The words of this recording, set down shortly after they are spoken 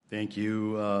Thank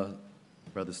you,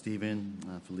 Brother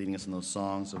Stephen, for leading us in those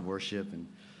songs of worship, and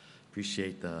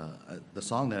appreciate the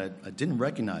song that I didn't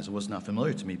recognize. It was not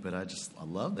familiar to me, but I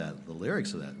love that, the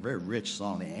lyrics of that. Very rich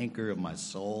song, the anchor of my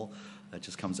soul, that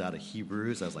just comes out of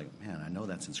Hebrews. I was like, man, I know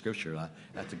that's in Scripture. I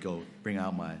had to go bring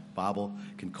out my Bible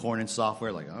concordance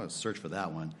software, like, oh, search for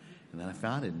that one. And then I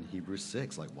found it in Hebrews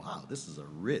 6, like, wow, this is a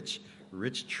rich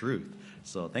truth.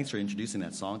 So thanks for introducing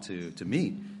that song to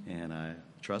me, and I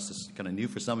trust it's kind of new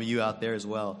for some of you out there as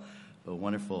well. But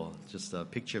wonderful, just a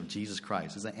picture of Jesus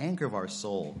Christ. It's an anchor of our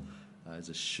soul. It's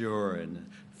a sure and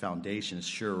foundation, a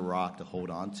sure rock to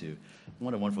hold on to.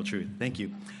 What a wonderful truth. Thank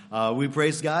you. We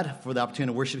praise God for the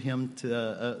opportunity to worship Him,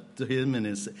 to Him and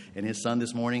His Son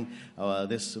this morning.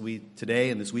 Today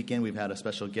and this weekend, we've had a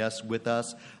special guest with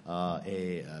us,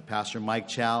 Pastor Mike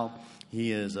Chow.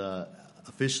 He is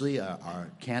officially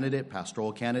our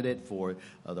pastoral candidate for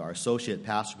our associate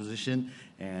pastor position,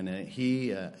 and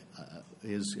he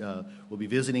will be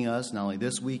visiting us not only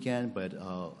this weekend, but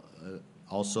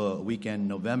also a weekend in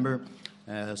November,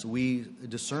 as we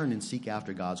discern and seek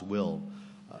after God's will.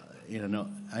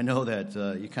 I know that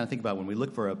you kind of think about when we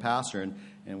look for a pastor, and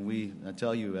I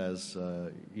tell you, as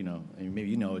you know, and maybe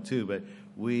you know it too, but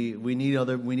we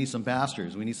need some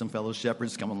pastors. We need some fellow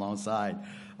shepherds to come alongside.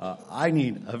 I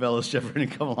need a fellow shepherd to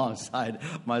come alongside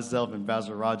myself and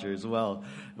Pastor Roger as well.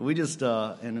 We're just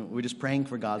praying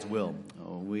for God's will.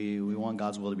 We want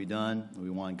God's will to be done. We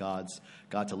want God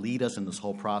to lead us in this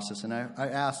whole process. And I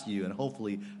ask you, and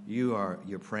hopefully you're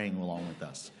praying along with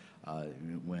us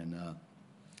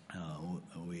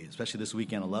especially this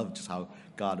weekend. I love just how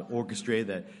God orchestrated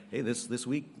that. Hey, this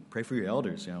week, pray for your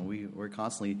elders. We're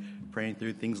constantly praying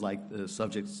through things like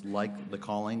subjects like the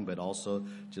calling, but also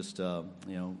just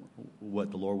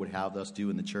what the Lord would have us do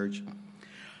in the church.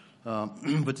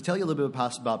 But to tell you a little bit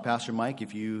about Pastor Mike,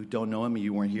 if you don't know him,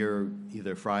 you weren't here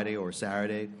either Friday or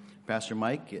Saturday. Pastor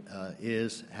Mike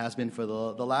has been for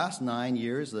the last 9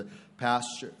 years the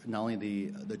pastor, not only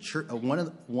the church,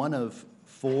 one of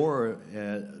four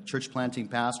church planting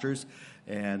pastors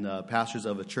and pastors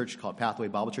of a church called Pathway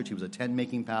Bible Church. He was a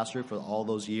tent-making pastor for all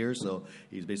those years, so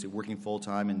he's basically working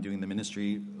full-time and doing the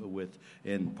ministry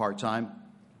in part-time.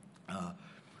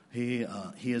 He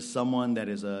is someone that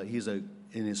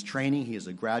in his training, he is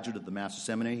a graduate of the Master's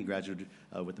Seminary. He graduated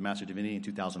with the Master of Divinity in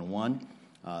 2001.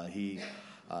 He's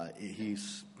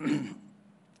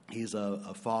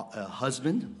a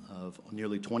husband of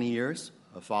nearly 20 years,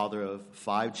 a father of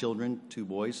 5 children, 2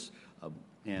 boys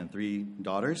and 3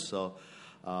 daughters. So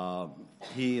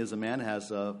he is a man who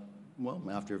has,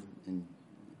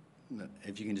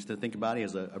 if you can just think about it, he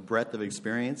has a breadth of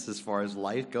experience as far as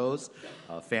life goes,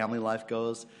 family life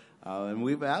goes. And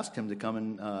we've asked him to come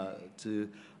and to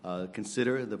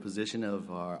consider the position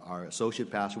of our associate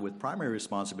pastor with primary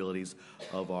responsibilities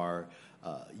of our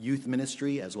youth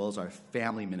ministry as well as our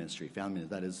family ministry.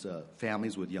 That is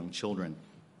families with young children.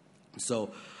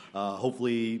 So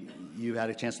hopefully you had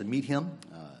a chance to meet him.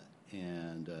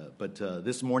 But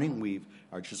this morning we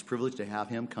are just privileged to have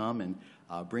him come and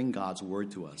bring God's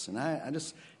word to us. And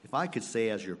if I could say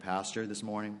as your pastor this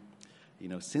morning,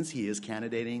 since he is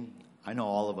candidating, I know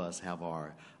all of us have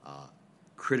our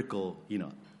critical,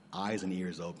 eyes and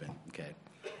ears open, okay?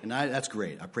 And that's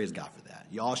great. I praise God for that.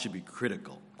 You all should be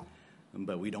critical,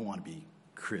 but we don't want to be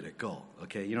critical,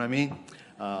 okay? You know what I mean?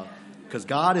 Because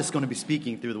God is going to be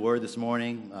speaking through the word this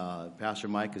morning. Pastor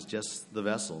Mike is just the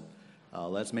vessel.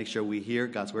 Let's make sure we hear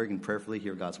God's word and prayerfully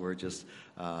hear God's word just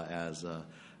as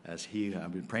I've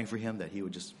been praying for him, that he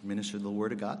would just minister the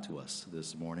word of God to us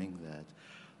this morning, that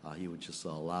he would just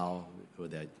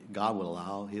that God would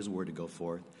allow his word to go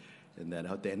forth, and that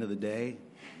at the end of the day,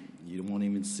 you won't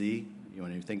even see, you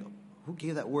won't even think, who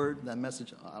gave that word, that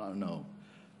message? I don't know.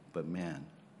 But man,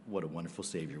 what a wonderful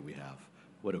Savior we have.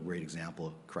 What a great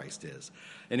example Christ is.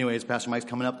 Anyways, Pastor Mike's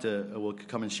coming up will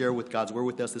come and share with God's word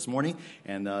with us this morning.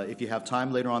 And if you have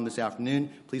time later on this afternoon,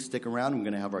 please stick around. We're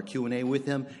going to have our Q&A with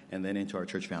him and then into our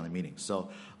church family meeting. So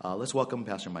let's welcome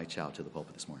Pastor Mike Chow to the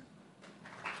pulpit this morning.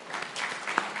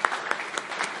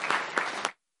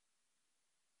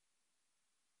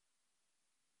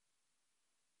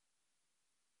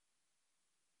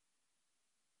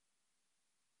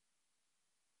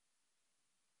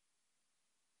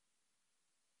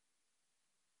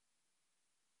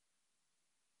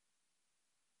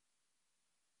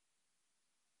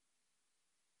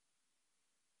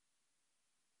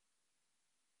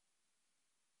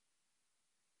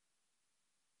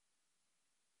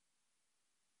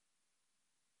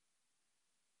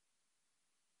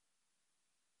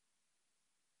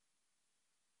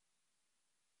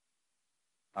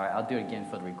 All right, I'll do it again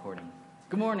for the recording.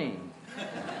 Good morning. Good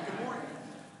morning.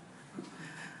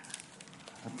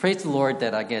 Praise the Lord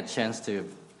that I get a chance to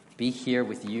be here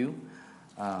with you.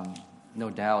 No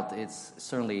doubt,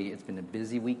 it's been a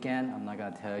busy weekend. I'm not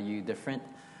going to tell you different.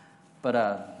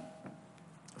 But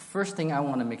first thing I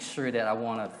want to make sure that I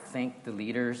want to thank the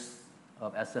leaders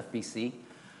of SFBC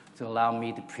to allow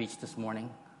me to preach this morning.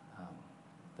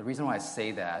 The reason why I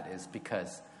say that is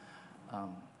because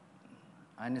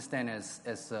I understand as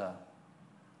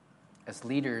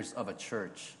leaders of a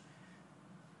church,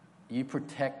 you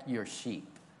protect your sheep.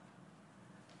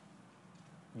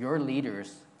 Your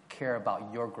leaders care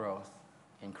about your growth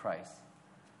in Christ.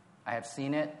 I have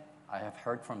seen it. I have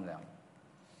heard from them.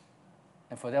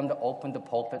 And for them to open the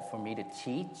pulpit for me to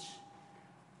teach,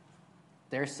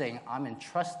 they're saying, I'm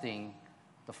entrusting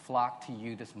the flock to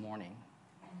you this morning.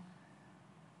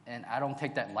 And I don't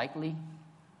take that lightly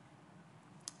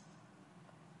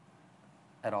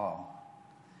at all.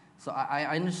 So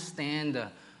I understand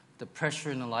the pressure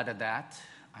in the light of that.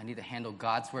 I need to handle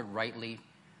God's word rightly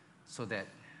so that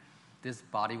this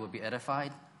body will be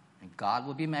edified and God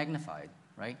will be magnified,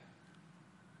 right?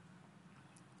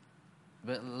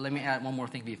 But let me add one more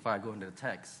thing before I go into the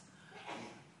text.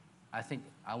 I think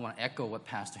I want to echo what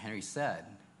Pastor Henry said.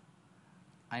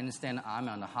 I understand I'm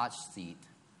on the hot seat,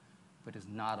 but it's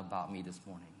not about me this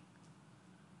morning.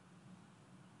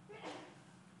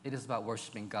 It is about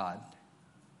worshiping God.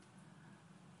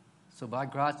 So by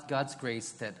God's grace,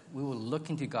 that we will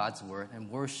look into God's word and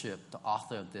worship the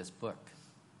author of this book.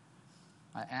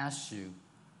 I ask you,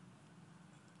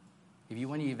 if you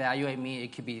want to evaluate me,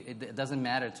 it doesn't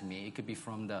matter to me. It could be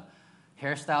from the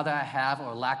hairstyle that I have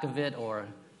or lack of it, or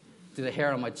to the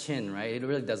hair on my chin, right? It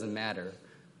really doesn't matter.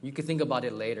 You can think about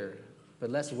it later, but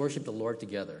let's worship the Lord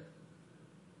together.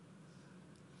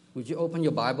 Would you open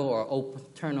your Bible or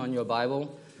turn on your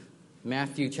Bible?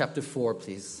 Matthew chapter 4,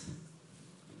 please.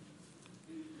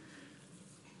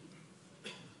 I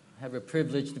have a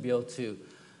privilege to be able to,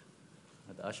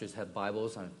 the ushers have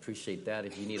Bibles. I appreciate that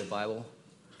if you need a Bible.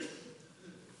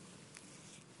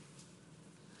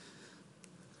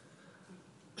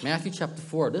 Matthew chapter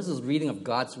 4, this is reading of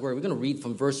God's word. We're going to read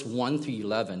from verse 1 through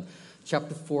 11.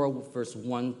 Chapter 4, verse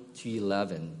 1 to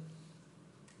 11.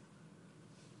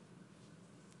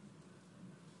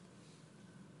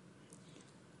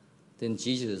 Then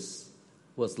Jesus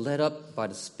was led up by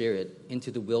the Spirit into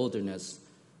the wilderness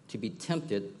to be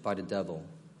tempted by the devil.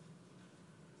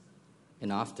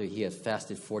 And after he had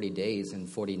fasted 40 days and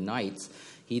 40 nights,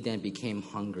 he then became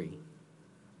hungry.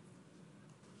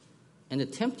 And the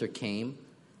tempter came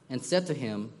and said to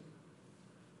him,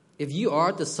 "If you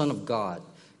are the Son of God,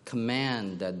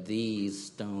 command that these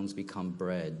stones become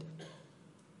bread."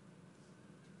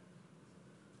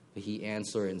 But he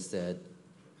answered and said,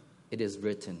 "It is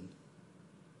written,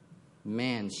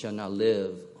 man shall not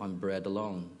live on bread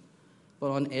alone, but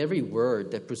on every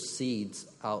word that proceeds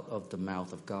out of the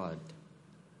mouth of God."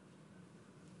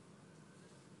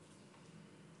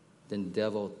 Then the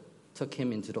devil took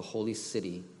him into the holy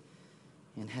city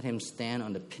and had him stand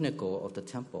on the pinnacle of the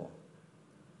temple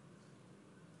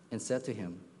and said to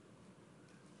him,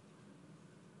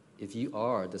 "If you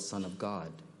are the Son of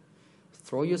God,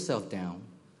 throw yourself down,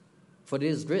 for it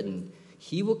is written,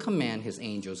 he will command his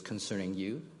angels concerning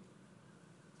you,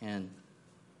 and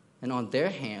on their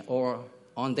hands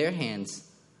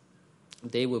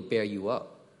they will bear you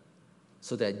up,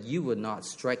 so that you will not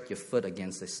strike your foot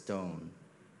against a stone."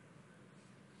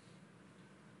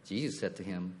 Jesus said to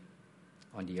him,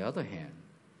 "On the other hand,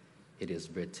 it is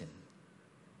written,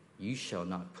 you shall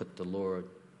not put the Lord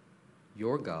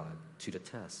your God to the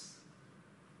test."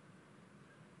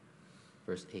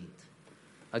 Verse 8.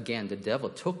 Again, the devil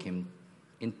took him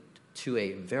into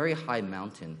a very high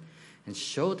mountain and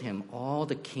showed him all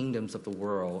the kingdoms of the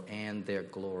world and their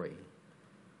glory.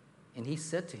 And he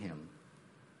said to him,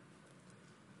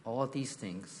 "All these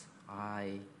things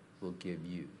I will give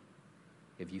you,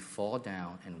 if you fall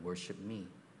down and worship me."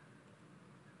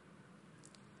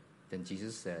 Then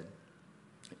Jesus said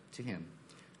to him,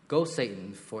 "Go,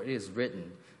 Satan, for it is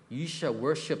written, you shall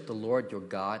worship the Lord your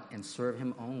God and serve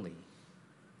him only."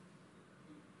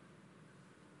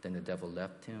 Then the devil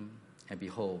left him, and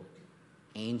behold,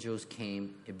 angels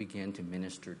came and began to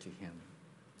minister to him.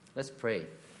 Let's pray.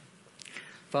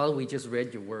 Father, we just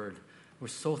read your word. We're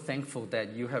so thankful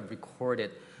that you have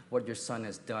recorded what your Son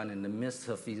has done in the midst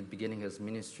of the beginning of his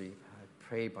ministry. I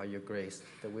pray by your grace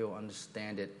that we will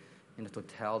understand it in the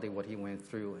totality of what he went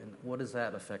through, and what does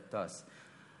that affect us.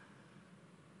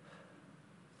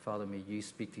 Father, may you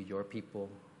speak to your people.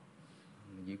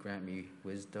 May you grant me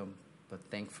wisdom, but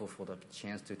thankful for the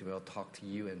chance to be able to talk to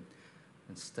you and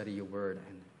study your word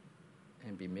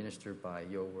and be ministered by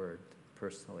your word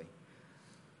personally.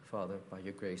 Father, by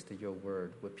your grace, that your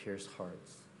word would pierce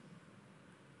hearts.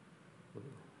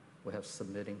 We'll have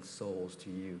submitting souls to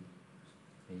you.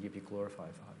 May you be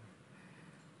glorified, Father.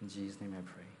 In Jesus' name I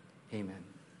pray. Amen.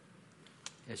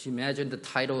 As you imagine, the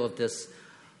title of this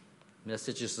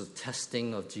message is the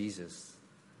testing of Jesus.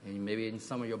 And maybe in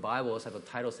some of your Bibles have a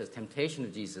title that says Temptation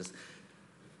of Jesus.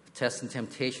 Test and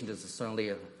temptation is certainly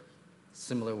a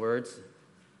similar words.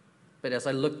 But as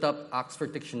I looked up,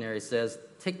 Oxford Dictionary says,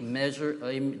 take measure,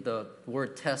 the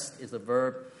word test is a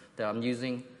verb that I'm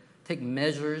using. Take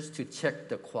measures to check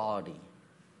the quality,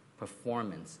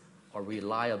 performance, or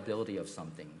reliability of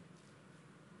something,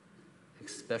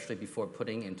 especially before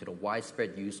putting into the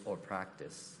widespread use or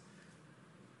practice.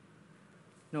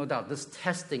 No doubt, this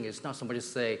testing is not somebody to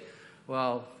say,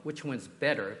 well, which one's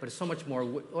better, but it's so much more,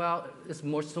 well, it's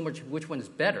more so much which one is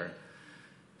better.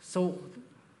 So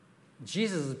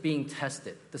Jesus is being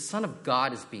tested. The Son of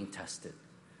God is being tested.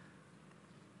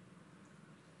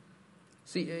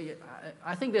 See,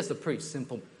 I think this is a pretty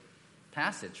simple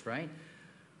passage, right?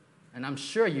 And I'm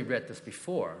sure you read this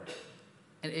before.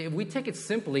 And if we take it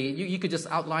simply, you could just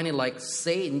outline it like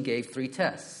Satan gave 3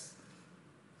 tests.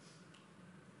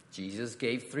 Jesus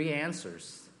gave 3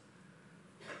 answers.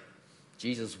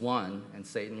 Jesus won and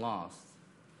Satan lost.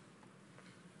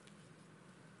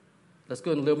 Let's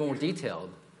go in a little more detail.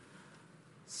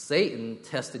 Satan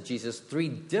tested Jesus 3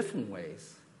 different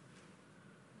ways.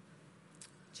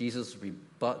 Jesus'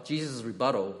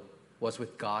 rebuttal was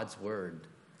with God's word.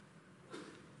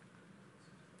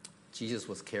 Jesus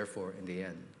was cared for in the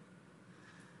end.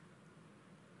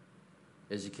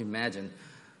 As you can imagine,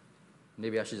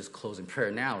 maybe I should just close in prayer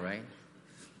now, right?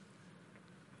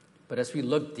 But as we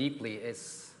look deeply,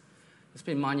 it's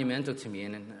been monumental to me.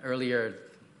 And earlier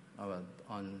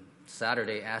on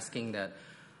Saturday, asking that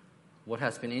what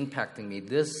has been impacting me,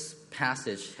 this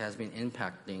passage has been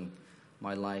impacting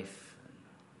my life.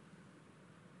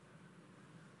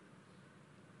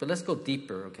 But let's go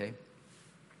deeper, okay?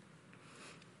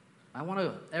 I want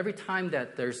to, every time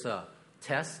that there's a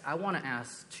test, I want to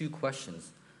ask 2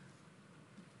 questions.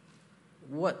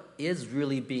 What is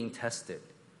really being tested?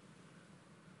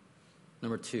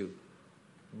 Number 2,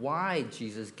 why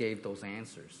Jesus gave those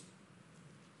answers?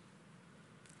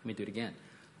 Let me do it again.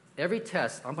 Every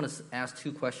test, I'm going to ask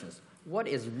 2 questions. What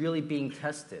is really being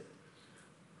tested?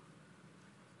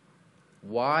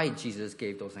 Why Jesus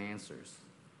gave those answers?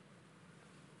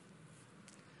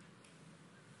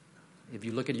 If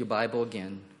you look at your Bible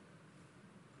again,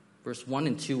 verse 1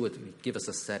 and 2 would give us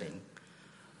a setting.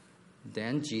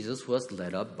 Then Jesus was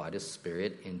led up by the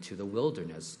Spirit into the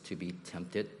wilderness to be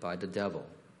tempted by the devil.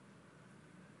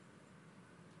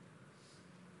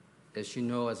 As you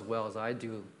know as well as I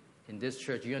do, in this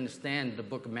church, you understand the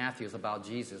book of Matthew is about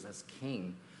Jesus as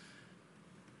king.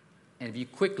 And if you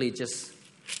quickly just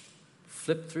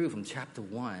flip through from chapter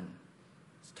 1,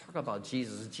 let's talk about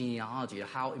Jesus' genealogy,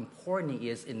 how important he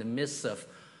is in the midst of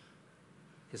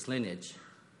his lineage.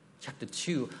 Chapter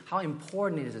 2, how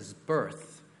important is his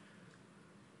birth.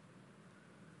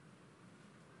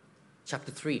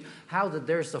 Chapter 3, how that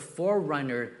there's a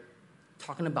forerunner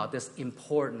talking about this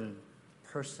important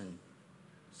person,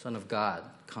 Son of God,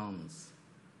 comes.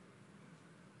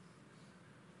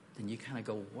 Then you kind of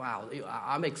go, wow,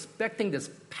 I'm expecting this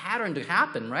pattern to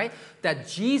happen, right? That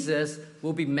Jesus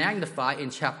will be magnified in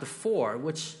chapter 4,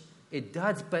 which it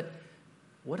does. But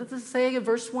what does it say in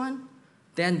verse 1?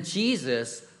 Then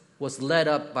Jesus was led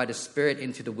up by the Spirit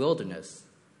into the wilderness.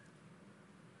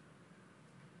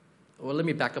 Well, let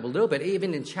me back up a little bit.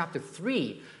 Even in chapter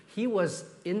 3, he was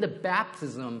in the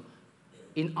baptism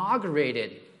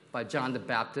inaugurated by John the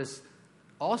Baptist,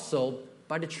 also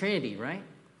by the Trinity, right?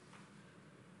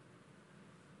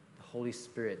 The Holy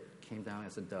Spirit came down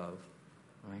as a dove,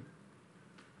 right?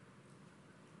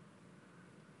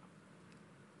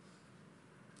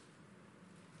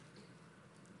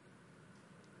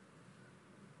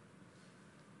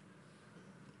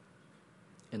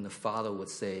 And the Father would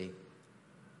say,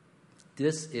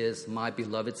 "This is my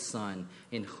beloved Son,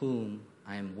 in whom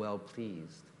I am well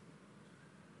pleased."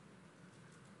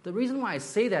 The reason why I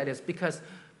say that is because,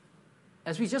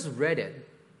 as we just read it,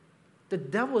 the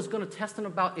devil is going to test him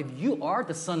about if you are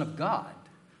the Son of God.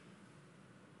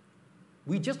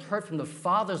 We just heard from the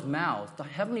Father's mouth, the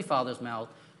Heavenly Father's mouth,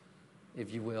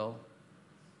 if you will,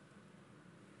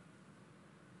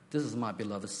 "This is my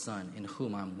beloved Son, in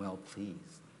whom I am well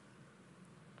pleased."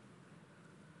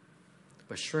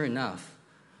 But sure enough,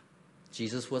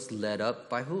 Jesus was led up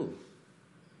by who?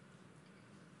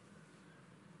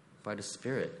 By the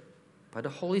Spirit, by the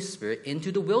Holy Spirit,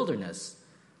 into the wilderness.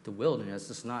 The wilderness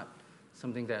is not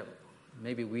something that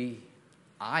maybe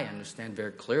I understand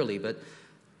very clearly, but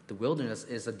The wilderness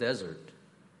is a desert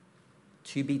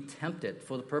to be tempted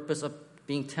for the purpose of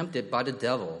being tempted by the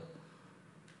devil.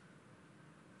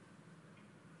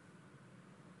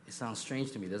 It sounds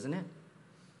strange to me, doesn't it?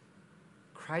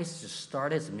 Christ just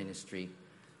started his ministry,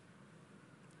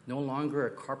 no longer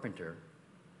a carpenter.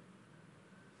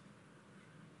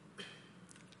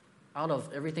 Out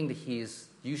of everything that he is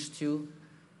used to,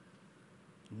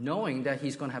 knowing that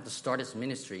he's going to have to start his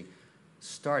ministry,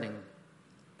 starting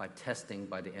by testing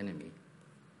by the enemy.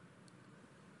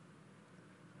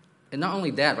 And not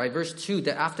only that, right? Verse 2,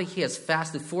 that after he has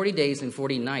fasted 40 days and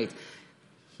 40 nights,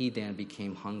 he then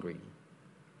became hungry.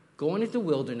 Going into the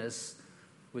wilderness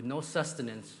with no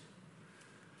sustenance,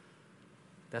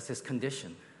 that's his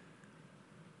condition.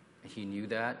 And he knew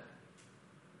that.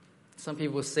 Some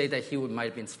people say that he might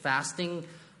have been fasting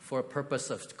for a purpose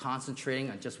of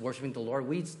concentrating on just worshiping the Lord.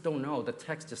 We just don't know. The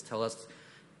text just tells us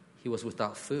he was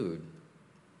without food.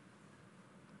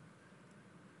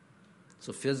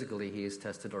 So physically, he is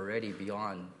tested already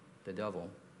beyond the devil.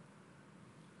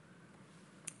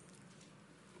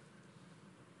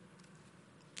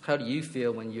 How do you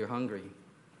feel when you're hungry?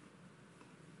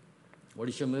 What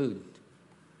is your mood?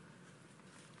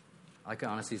 I can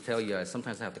honestly tell you,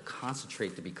 sometimes I have to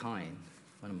concentrate to be kind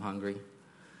when I'm hungry.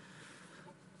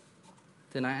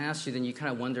 Then I ask you, then you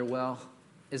kind of wonder, well,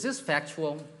 is this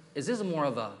factual? Is this more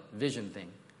of a vision thing?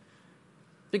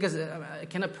 Because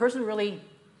can a person really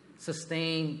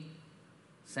sustain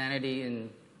sanity in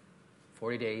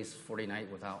 40 days, 40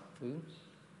 nights without food?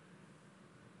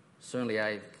 Certainly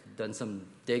I've done some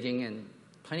digging, and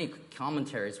plenty of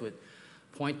commentaries would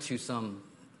point to some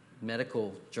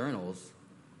medical journals.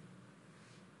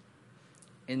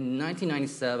 In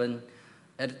 1997,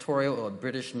 editorial of a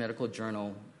British medical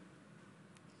journal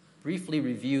briefly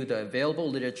reviewed the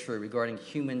available literature regarding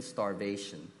human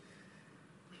starvation.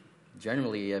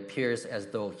 Generally, it appears as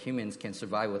though humans can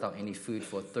survive without any food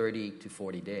for 30 to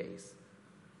 40 days.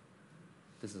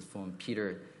 This is from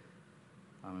Peter,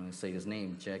 I'm going to say his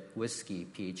name, Jack Whiskey,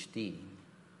 PhD.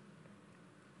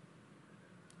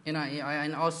 And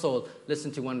I also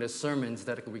listened to one of the sermons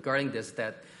that regarding this,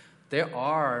 that there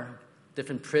are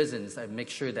different prisons that make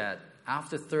sure that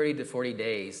after 30 to 40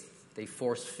 days, they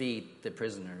force feed the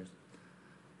prisoners.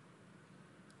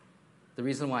 The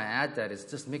reason why I add that is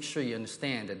just make sure you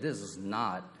understand that this is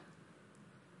not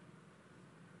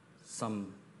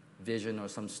some vision or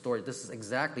some story. This is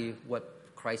exactly what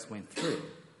Christ went through.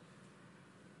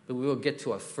 But we will get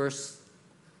to our first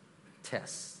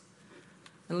test.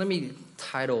 And let me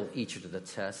title each of the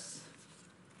tests.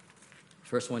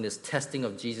 First one is testing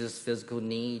of Jesus' physical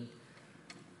need.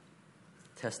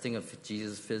 Testing of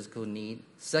Jesus' physical need.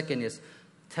 Second is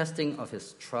testing of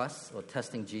his trust, or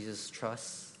testing Jesus'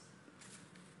 trust.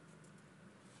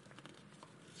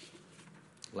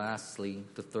 Lastly,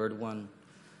 the third one,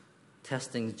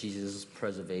 testing Jesus'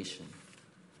 preservation.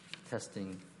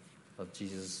 Testing of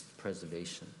Jesus'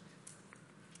 preservation.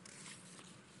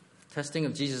 Testing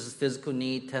of Jesus' physical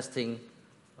need, testing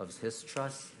of his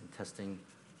trust, and testing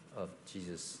of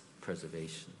Jesus'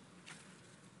 preservation.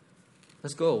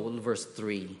 Let's go to verse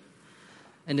 3.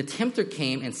 And the tempter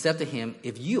came and said to him,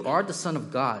 "If you are the Son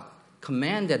of God,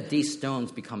 command that these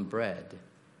stones become bread."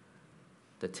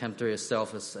 The tempter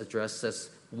himself is addressed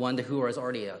as one who is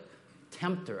already a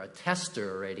tempter, a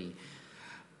tester already.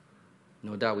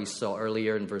 No doubt we saw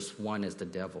earlier in verse 1 is the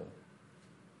devil.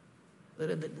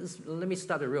 Let me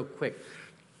stop it real quick.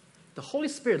 The Holy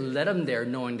Spirit led him there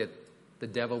knowing that the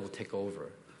devil will take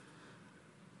over.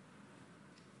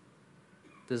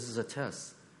 This is a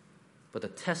test. But the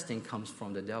testing comes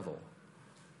from the devil.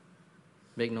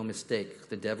 Make no mistake,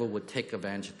 the devil would take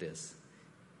advantage of this.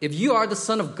 If you are the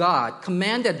Son of God,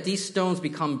 command that these stones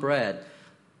become bread.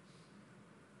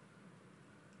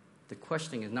 The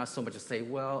question is not so much to say,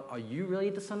 well, are you really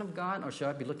the Son of God, or should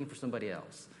I be looking for somebody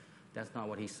else? That's not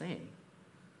what he's saying.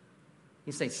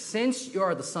 He's saying, since you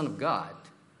are the Son of God,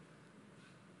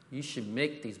 you should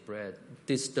make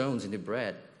these stones into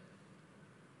bread.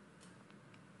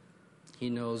 He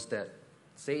knows that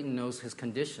Satan knows his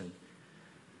condition.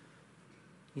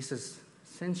 He says,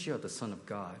 since you're the Son of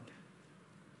God,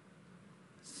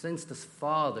 since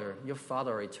your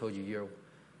father already told you you're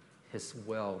his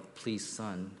well-pleased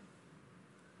son,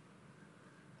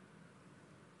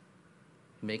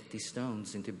 make these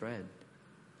stones into bread.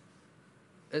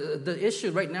 The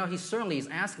issue right now, he certainly is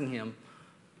asking him,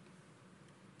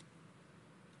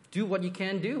 do what you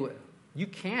can do. You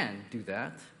can do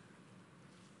that.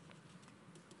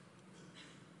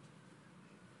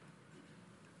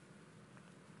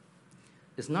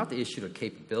 It's not the issue of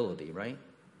capability, right?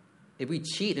 If we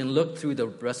cheat and look through the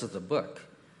rest of the book,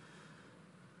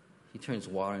 He turns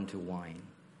water into wine.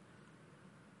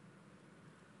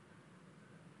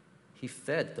 He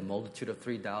fed the multitude of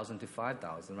 3,000 to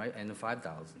 5,000, right? And the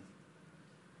 5,000.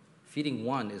 Feeding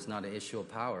one is not an issue of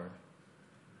power,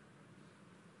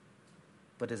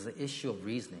 but it's an issue of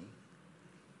reasoning.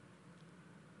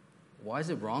 Why is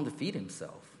it wrong to feed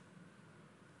himself?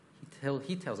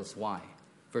 He tells us why.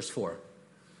 Verse 4.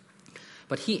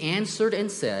 But he answered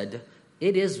and said,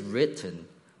 "It is written,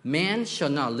 man shall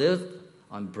not live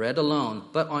on bread alone,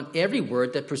 but on every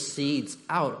word that proceeds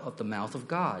out of the mouth of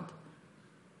God."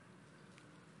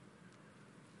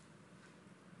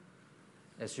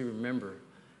 As you remember,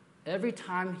 every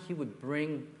time he would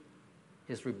bring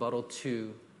his rebuttal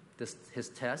to his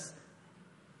test,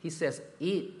 he says,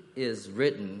 "It is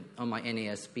written," on my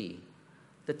NASB.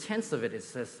 The tense of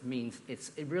it, means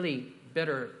it really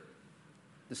better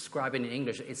describe it in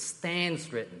English. It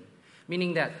stands written,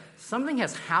 meaning that something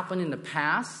has happened in the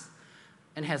past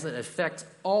and has an effect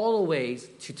all the way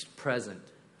to present.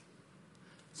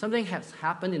 Something has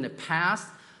happened in the past,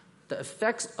 the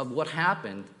effects of what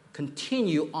happened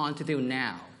continue on to the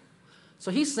now. So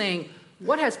he's saying,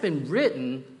 what has been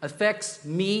written affects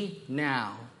me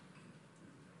now.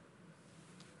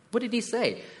 What did he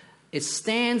say? It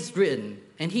stands written,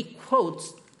 and he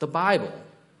quotes the Bible,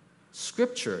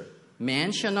 Scripture.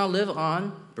 Man shall not live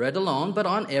on bread alone, but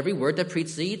on every word that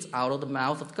proceeds out of the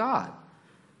mouth of God.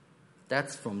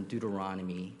 That's from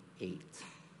Deuteronomy 8.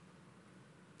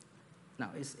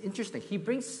 Now, it's interesting. He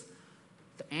brings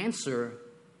the answer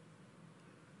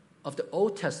of the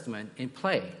Old Testament in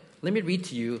play. Let me read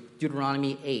to you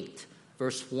Deuteronomy 8,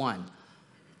 verse 1.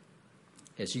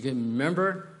 As you can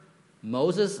remember,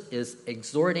 Moses is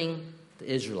exhorting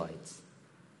the Israelites.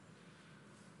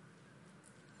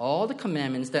 All the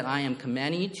commandments that I am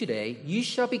commanding you today, you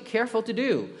shall be careful to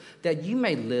do, that you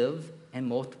may live and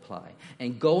multiply,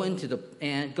 and go in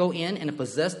and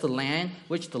possess the land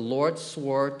which the Lord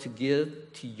swore to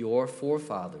give to your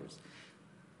forefathers.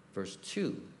 Verse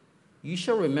 2. You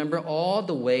shall remember all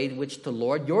the way which the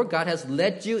Lord your God has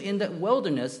led you in the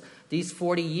wilderness these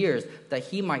 40 years, that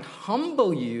he might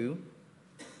humble you,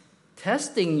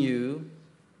 testing you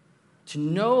to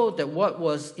know that what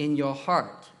was in your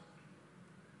heart,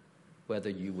 whether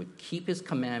you would keep his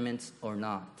commandments or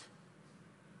not.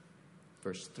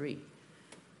 Verse 3.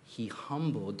 He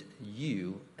humbled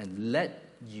you and let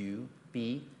you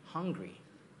be hungry,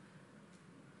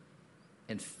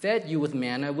 and fed you with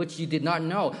manna which you did not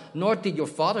know, nor did your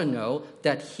father know,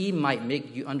 that he might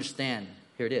make you understand.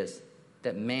 Here it is,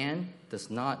 that man does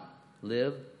not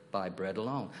live by bread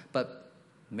alone, but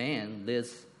man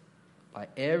lives by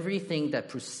everything that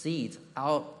proceeds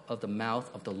out of the mouth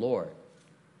of the Lord.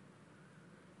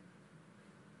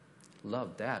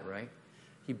 Love that, right?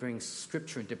 He brings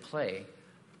Scripture into play.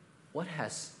 What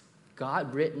has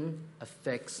God written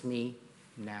affects me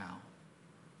now.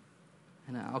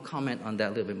 And I'll comment on that a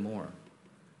little bit more.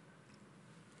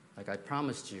 Like I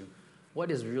promised you,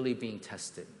 what is really being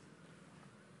tested?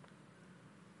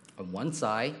 On one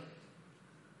side,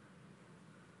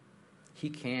 he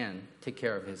can take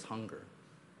care of his hunger.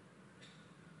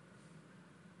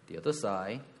 The other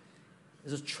side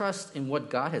is a trust in what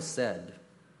God has said.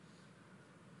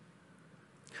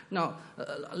 Now,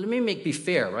 let me be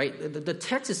fair, right? The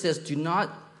text says,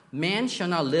 man shall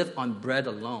not live on bread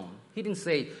alone. He didn't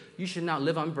say, you should not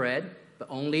live on bread, but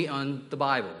only on the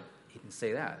Bible. He didn't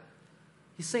say that.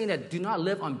 He's saying that do not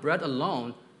live on bread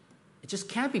alone. It just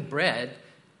can't be bread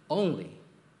only,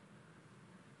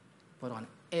 but on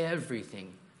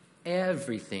everything that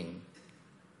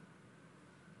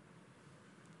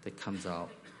comes out,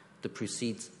 that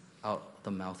proceeds out of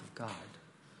the mouth of God.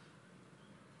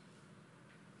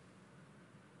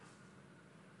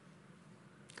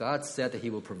 God said that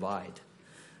he will provide.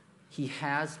 He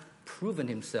has proven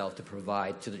himself to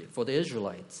provide for the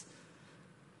Israelites.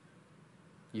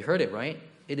 You heard it, right?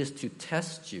 It is to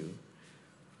test you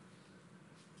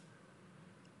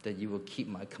that you will keep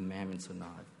my commandments or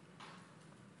not.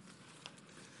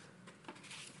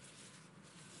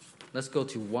 Let's go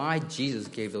to why Jesus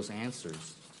gave those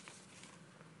answers.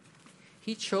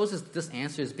 He chose this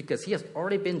answer is because he has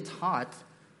already been taught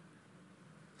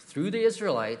through the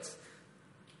Israelites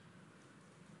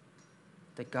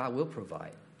that God will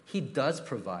provide. He does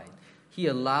provide. He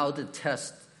allowed the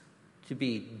test to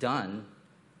be done,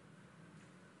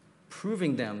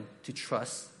 proving them to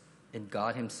trust in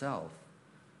God himself.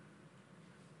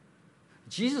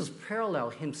 Jesus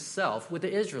paralleled himself with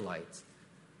the Israelites.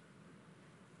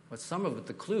 With some of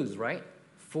the clues, right?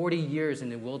 40 years in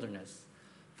the wilderness,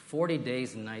 40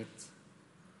 days and nights.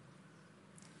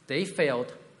 They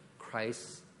failed.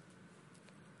 Christ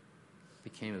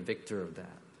became a victor of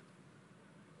that.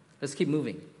 Let's keep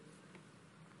moving.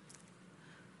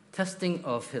 Testing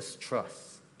of his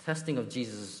trust. Testing of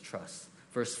Jesus' trust.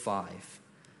 Verse 5.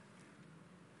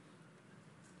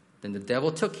 Then the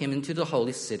devil took him into the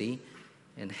holy city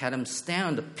and had him stand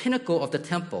on the pinnacle of the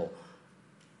temple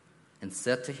and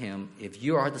said to him, "If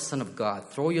you are the Son of God,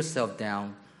 throw yourself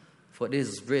down, for it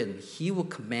is written, He will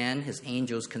command His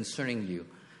angels concerning you,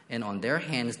 and on their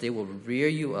hands they will bear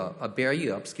you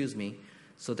up,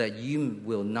 so that you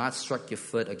will not strike your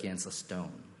foot against a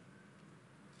stone."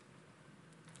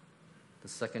 The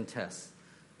second test,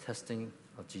 testing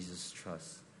of Jesus'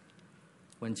 trust.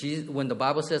 When the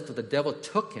Bible says that the devil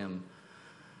took him,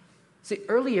 see,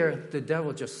 earlier the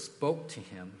devil just spoke to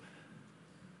him.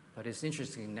 But it's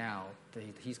interesting now that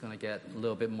he's going to get a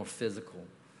little bit more physical.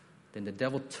 Then the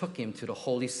devil took him to the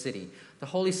holy city. The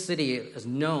holy city is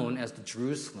known as the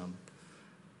Jerusalem,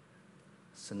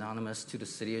 synonymous to the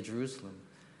city of Jerusalem,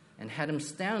 and had him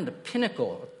stand on the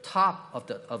pinnacle, top of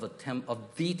the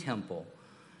temple.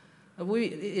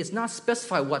 It's not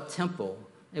specified what temple.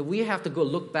 If we have to go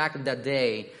look back at that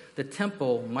day, the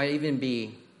temple might even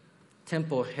be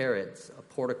Temple Herod's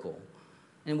portico.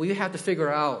 And we have to figure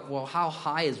out, well, how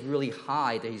high is really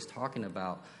high that he's talking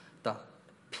about? The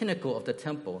pinnacle of the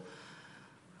temple.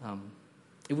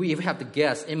 If we have to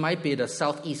guess, it might be the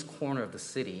southeast corner of the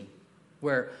city,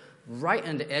 where right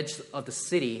on the edge of the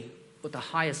city with the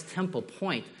highest temple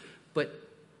point. But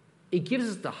it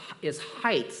gives us its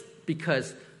height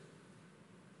because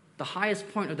the highest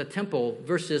point of the temple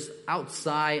versus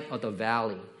outside of the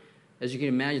valley. As you can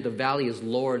imagine, the valley is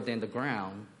lower than the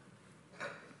ground.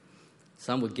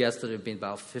 Some would guess that it would be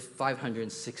about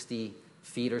 560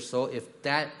 feet or so, if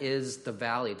that is the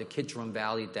valley, the Kidron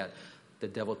Valley that the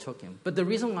devil took him. But the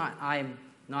reason why I'm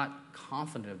not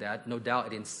confident of that, no doubt I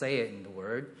didn't say it in the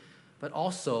Word, but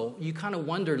also you kind of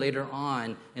wonder later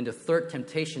on in the third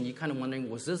temptation, you kind of wondering,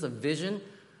 was this a vision?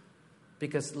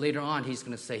 Because later on he's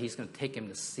going to say he's going to take him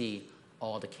to see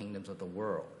all the kingdoms of the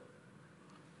world.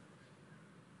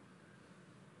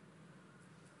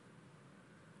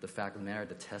 The fact of the matter,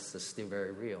 the test is still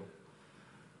very real.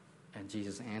 And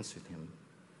Jesus answered him.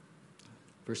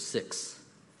 Verse 6.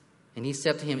 And he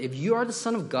said to him, "If you are the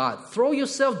Son of God, throw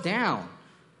yourself down.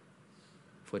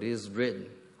 For it is written."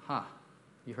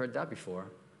 You heard that before.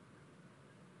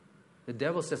 The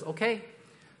devil says, okay,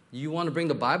 you want to bring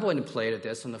the Bible into play to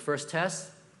this on the first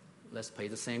test? Let's play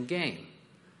the same game.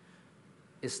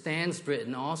 It stands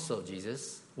written also,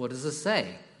 Jesus. What does it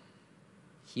say?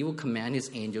 He will command his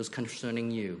angels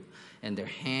concerning you, and their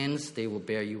hands they will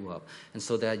bear you up, and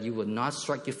so that you will not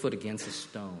strike your foot against a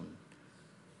stone.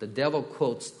 The devil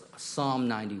quotes Psalm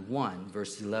 91,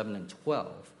 verses 11 and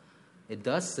 12. It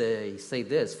does say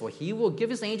this, "For he will give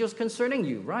his angels concerning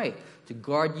you," right, "to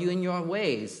guard you in your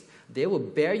ways. They will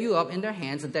bear you up in their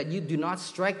hands, and that you do not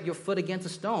strike your foot against a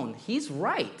stone." He's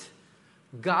right.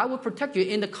 God will protect you.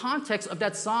 In the context of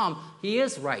that psalm, he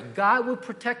is right. God will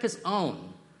protect his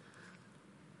own.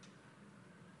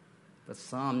 But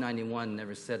Psalm 91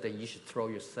 never said that you should throw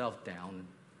yourself down.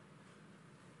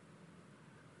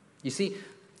 You see,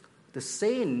 the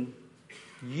Satan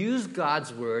used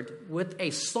God's word with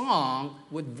a song,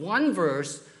 with one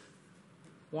verse,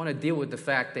 want to deal with the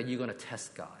fact that you're going to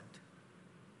test God.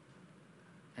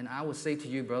 And I would say to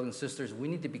you, brothers and sisters, we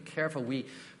need to be careful. We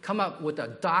come up with a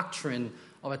doctrine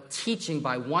of a teaching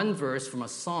by one verse from a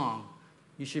song.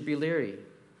 You should be leery.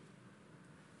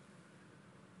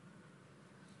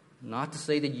 Not to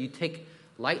say that you take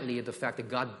lightly the fact that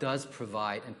God does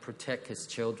provide and protect his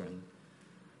children.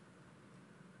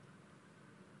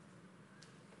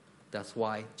 That's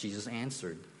why Jesus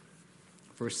answered.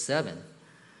 Verse 7,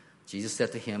 Jesus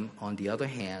said to him, "On the other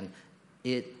hand,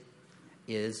 it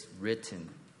is written."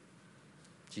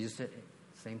 Jesus said,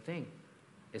 same thing.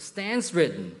 It stands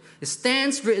written. It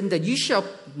stands written that you shall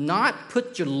not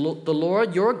put the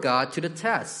Lord your God to the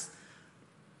test.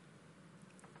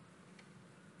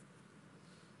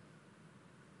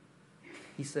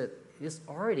 He said, it's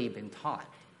already been taught.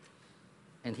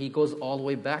 And he goes all the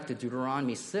way back to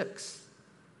Deuteronomy 6.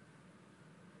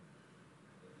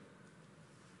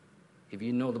 If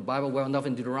you know the Bible well enough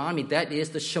in Deuteronomy, that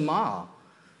is the Shema.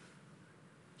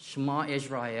 Shema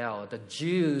Israel, the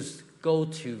Jews'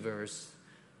 go-to verse,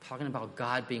 talking about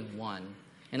God being one.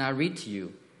 And I read to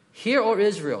you, "Hear, O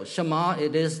Israel." Shema,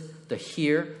 it is the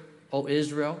hear, O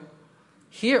Israel.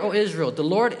 "Hear, O Israel, the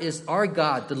Lord is our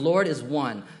God, the Lord is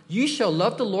one. You shall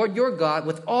love the Lord your God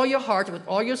with all your heart, with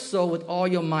all your soul, with all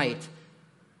your might."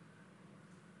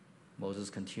 Moses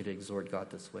continued to exhort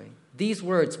God this way. "These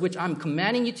words which I'm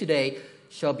commanding you today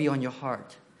shall be on your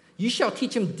heart. You shall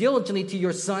teach them diligently to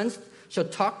your sons, shall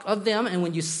talk of them, and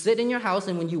when you sit in your house,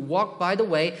 and when you walk by the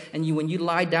way, and when you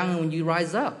lie down, and when you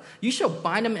rise up. You shall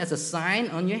bind them as a sign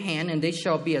on your hand, and they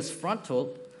shall be as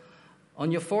frontal on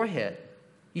your forehead.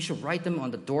 You shall write them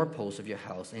on the doorposts of your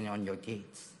house and on your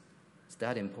gates. It's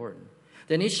that important.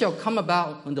 Then it shall come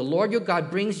about when the Lord your God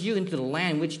brings you into the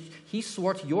land which he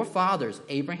swore to your fathers,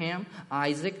 Abraham,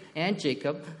 Isaac, and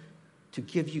Jacob, to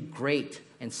give you great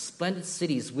and splendid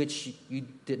cities which you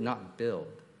did not build,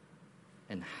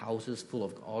 and houses full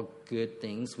of all good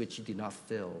things which you did not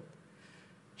fill,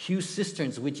 huge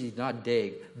cisterns which you did not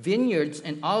dig, vineyards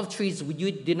and olive trees which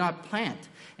you did not plant,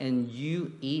 and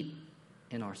you eat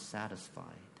and are satisfied.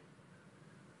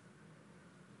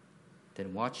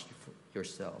 Then watch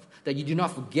yourself, that you do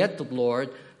not forget the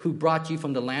Lord who brought you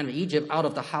from the land of Egypt out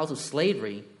of the house of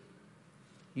slavery.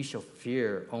 You shall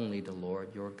fear only the Lord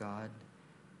your God.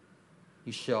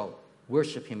 You shall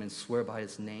worship him and swear by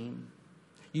his name.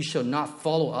 You shall not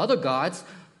follow other gods,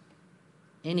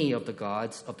 any of the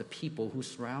gods of the people who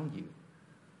surround you.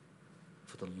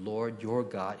 For the Lord your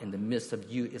God in the midst of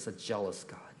you is a jealous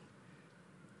God.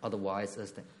 Otherwise,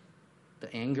 as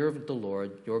the anger of the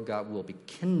Lord your God will be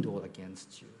kindled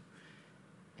against you,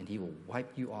 and he will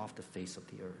wipe you off the face of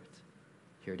the earth.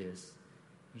 Here it is.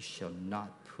 You shall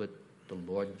not put the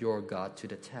Lord your God to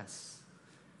the test.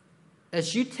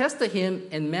 As you tested him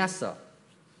in Massah,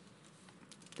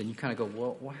 then you kind of go,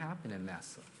 well, what happened in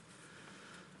Massah?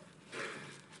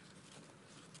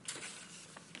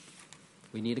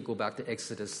 We need to go back to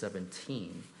Exodus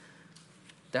 17.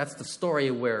 That's the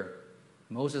story where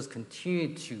Moses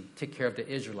continued to take care of the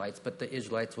Israelites, but the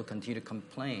Israelites will continue to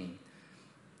complain.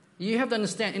 You have to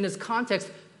understand, in this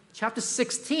context, chapter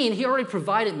 16, he already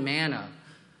provided manna.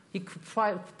 He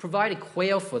provided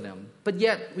quail for them. But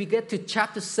yet, we get to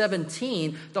chapter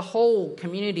 17, the whole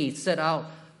community set out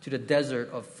to the desert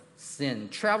of sin,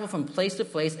 travel from place to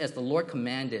place as the Lord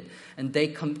commanded, and they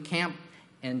camped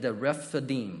in the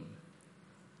Rephidim.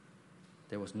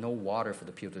 There was no water for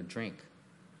the people to drink.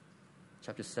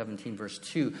 Chapter 17, verse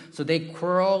 2. So they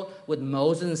quarreled with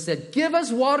Moses and said, "Give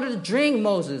us water to drink,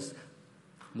 Moses."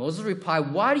 Moses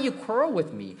replied, "Why do you quarrel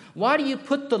with me? Why do you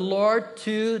put the Lord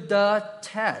to the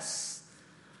test?"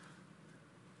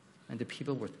 And the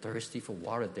people were thirsty for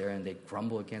water there, and they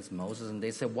grumbled against Moses, and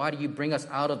they said, "Why do you bring us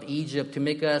out of Egypt to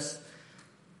make us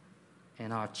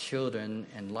and our children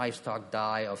and livestock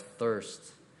die of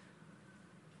thirst?"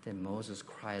 Then Moses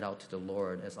cried out to the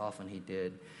Lord, as often he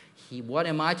did. "What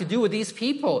am I to do with these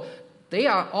people? They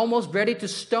are almost ready to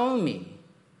stone me."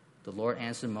 The Lord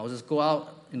answered Moses, "Go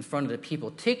out in front of the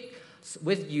people. Take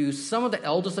with you some of the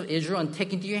elders of Israel and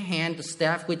take into your hand the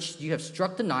staff which you have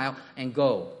struck the Nile and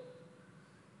go.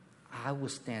 I will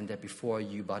stand there before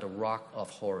you by the rock of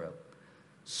Horeb.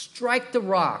 Strike the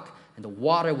rock, and the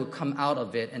water will come out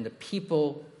of it, and the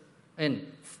people and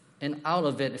out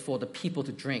of it for the people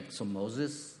to drink." So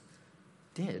Moses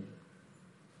did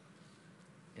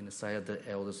in the sight of the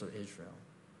elders of Israel.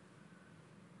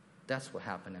 That's what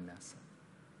happened in Massah.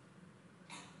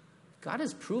 God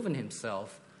has proven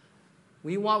himself.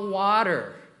 We want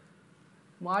water.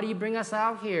 Why do you bring us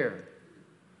out here?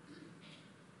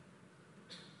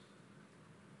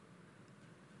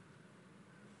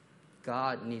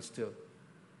 God needs to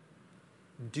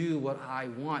do what I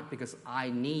want because I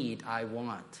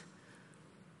want.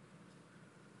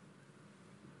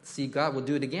 See, God will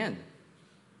do it again.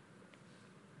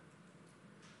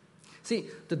 See,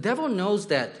 the devil knows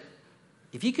that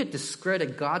if he could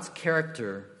discredit God's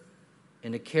character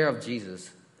in the care of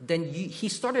Jesus, then he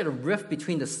started a rift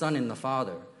between the Son and the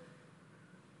Father.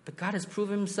 But God has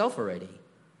proven himself already.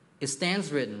 It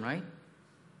stands written, right?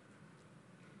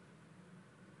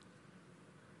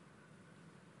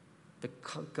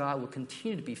 But God will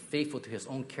continue to be faithful to his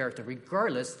own character,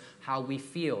 regardless how we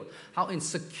feel, how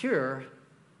insecure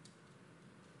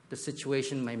the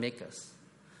situation may make us.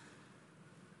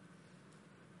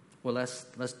 Well,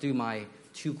 let's do my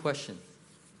two questions.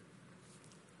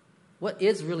 What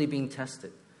is really being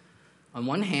tested? On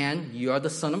one hand, you are the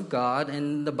Son of God,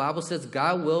 and the Bible says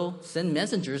God will send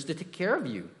messengers to take care of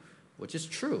you, which is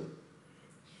true.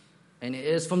 And it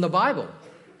is from the Bible.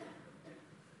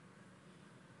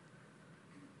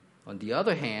 On the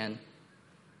other hand,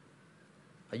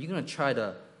 are you going to try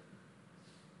to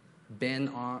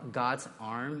bend God's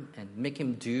arm and make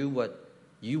him do what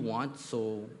you want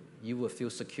so you will feel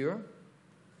secure?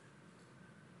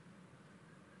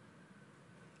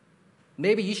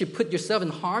 Maybe you should put yourself in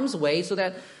harm's way so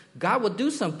that God will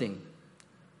do something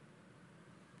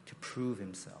to prove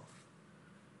himself.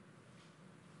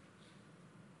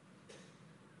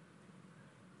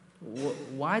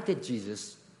 Why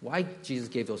Jesus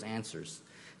gave those answers?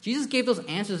 Jesus gave those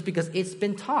answers because it's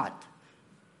been taught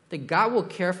that God will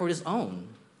care for his own.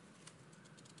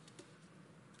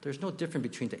 There's no difference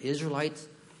between the Israelites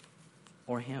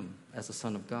or him as the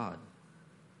Son of God.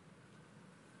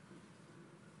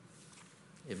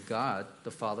 If God,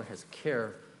 the Father, has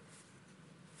care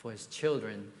for his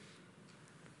children,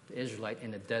 the Israelite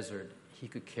in the desert, he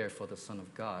could care for the Son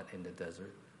of God in the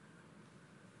desert.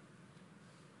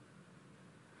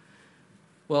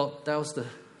 Well, that was the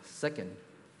second.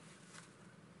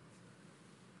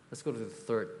 Let's go to the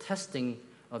third, testing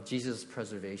of Jesus'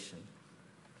 preservation.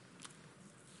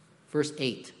 Verse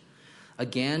 8.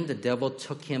 Again, the devil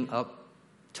took him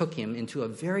into a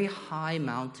very high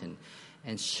mountain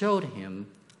and showed him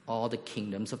all the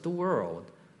kingdoms of the world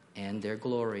and their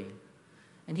glory.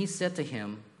 And he said to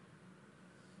him,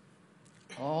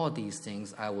 all these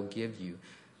things I will give you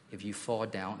if you fall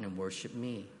down and worship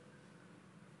me.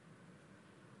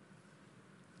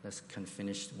 Let's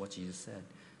finish what Jesus said.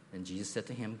 And Jesus said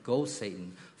to him, go,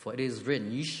 Satan, for it is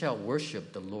written, you shall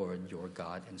worship the Lord your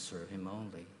God and serve him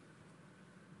only.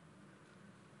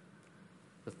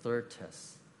 The third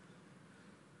test.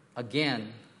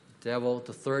 Again, the devil,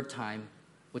 the third time,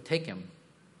 would take him.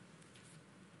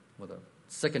 Well, the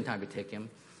second time to take him.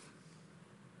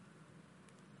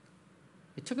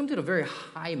 He took him to a very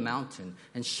high mountain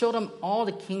and showed him all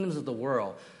the kingdoms of the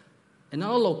world.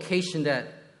 Another location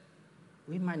that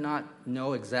we might not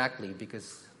know exactly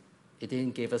because it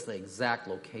didn't give us the exact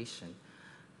location.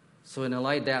 So in a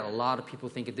light of that, a lot of people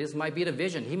think this might be the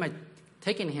vision. He might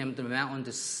taken him to the mountain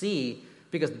to see,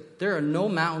 because there are no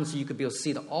mountains you could be able to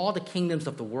see all the kingdoms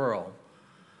of the world.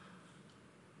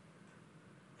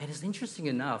 And it's interesting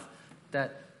enough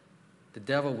that the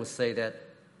devil would say that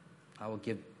I will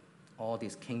give all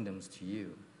these kingdoms to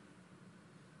you.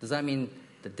 Does that mean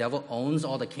the devil owns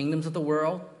all the kingdoms of the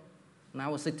world? And I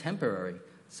would say temporary.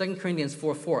 2 Corinthians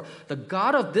 4:4. The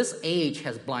God of this age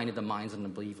has blinded the minds of the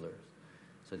believers,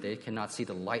 so they cannot see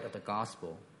the light of the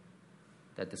gospel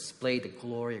that displayed the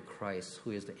glory of Christ,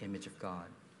 who is the image of God.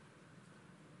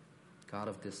 God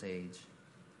of this age.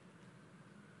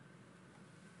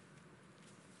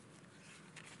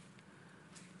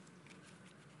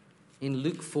 In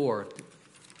Luke 4,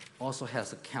 also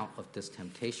has account of this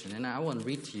temptation. And I want to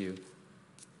read to you.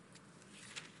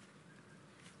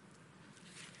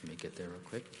 Let me get there real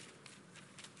quick.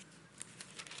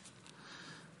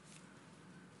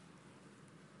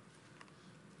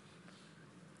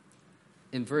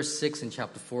 In verse 6 in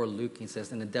chapter 4, Luke, he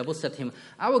says, and the devil said to him,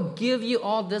 I will give you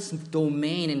all this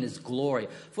domain and this glory,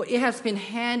 for it has been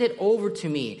handed over to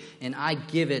me, and I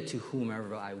give it to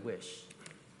whomever I wish.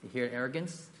 You hear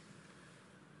arrogance?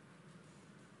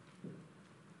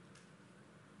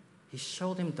 He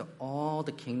showed him all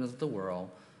the kingdoms of the world,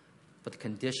 but the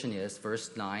condition is, verse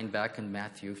 9, back in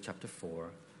Matthew chapter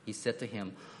 4, he said to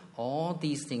him, all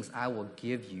these things I will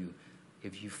give you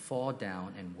if you fall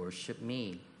down and worship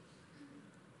me.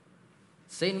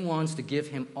 Satan wants to give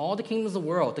him all the kingdoms of the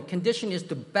world. The condition is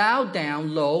to bow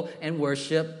down low and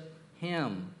worship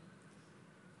him.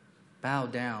 Bow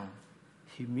down.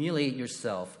 Humiliate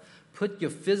yourself. Put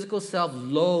your physical self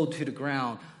low to the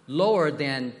ground, lower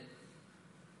than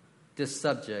this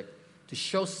subject, to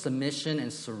show submission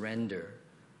and surrender.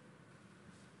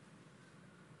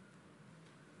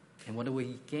 And what do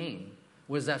we gain?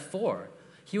 What is that for?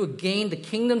 He will gain the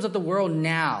kingdoms of the world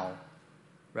now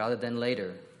rather than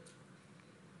later.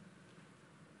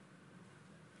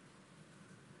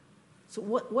 So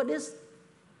what is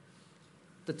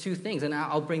the two things? And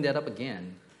I'll bring that up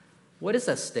again. What is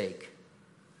at stake?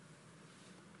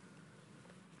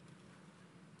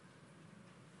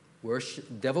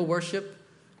 Devil worship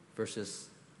versus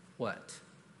what?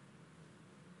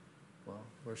 Well,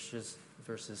 versus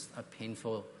a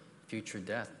painful future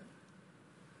death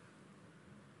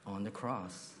on the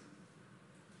cross.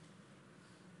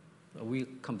 We'll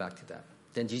come back to that.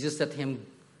 Then Jesus said to him,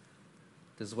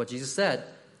 this is what Jesus said,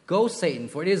 go, Satan,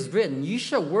 for it is written, you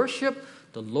shall worship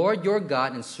the Lord your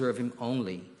God and serve him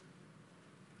only.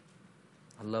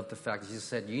 I love the fact that Jesus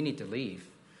said, you need to leave.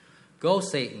 Go,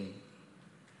 Satan.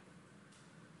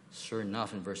 Sure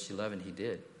enough, in verse 11, he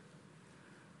did.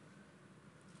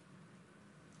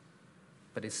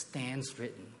 But it stands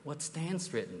written. What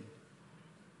stands written?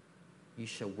 You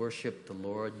shall worship the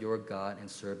Lord your God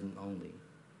and serve him only.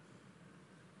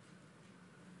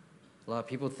 A lot of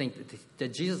people think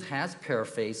that Jesus has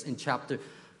paraphrased in chapter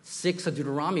 6 of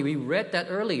Deuteronomy. We read that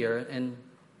earlier, and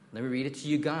let me read it to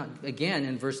you again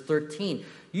in verse 13.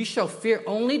 You shall fear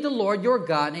only the Lord your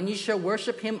God, and you shall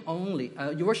worship him only.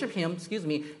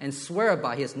 And swear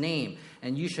by his name.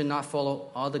 And you shall not follow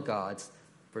other gods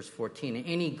Verse 14, and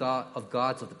any god of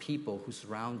gods of the people who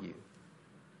surround you.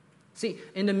 See,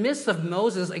 in the midst of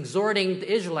Moses exhorting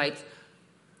the Israelites,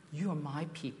 you are my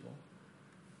people.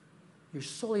 You're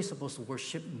solely supposed to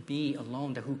worship me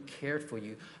alone, that who cared for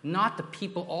you, not the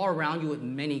people all around you with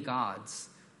many gods,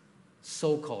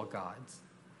 so-called gods,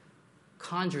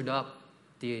 conjured up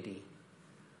deity.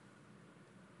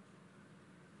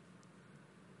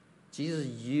 Jesus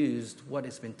used what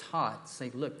has been taught to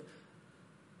say, look,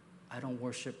 I don't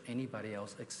worship anybody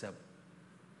else except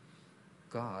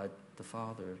God, the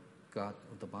Father, God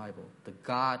of the Bible, the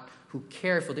God who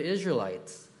cared for the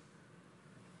Israelites.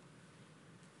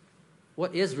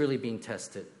 What is really being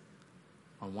tested?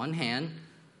 On one hand,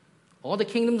 all the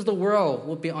kingdoms of the world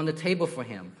will be on the table for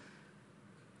him.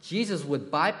 Jesus would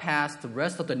bypass the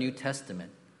rest of the New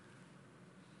Testament.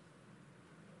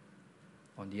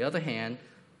 On the other hand,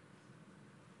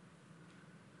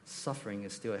 suffering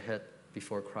is still ahead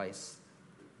before Christ.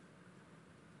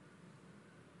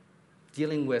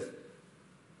 Dealing with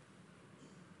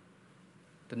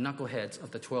the knuckleheads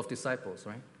of the 12 disciples,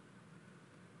 right?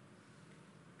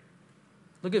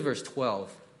 Look at verse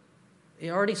 12.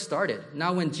 It already started.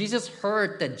 Now, when Jesus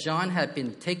heard that John had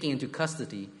been taken into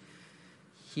custody,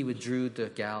 he withdrew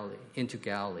into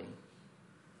Galilee.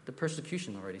 The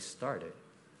persecution already started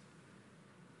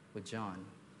with John.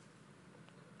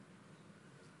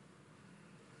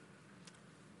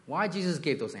 Why Jesus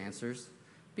gave those answers?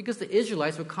 Because the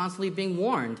Israelites were constantly being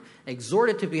warned,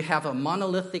 exhorted to have a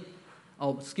monotheistic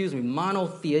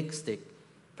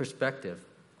perspective.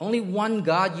 Only one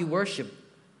God you worship,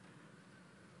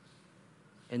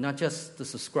 and not just to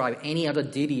subscribe any other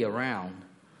deity around.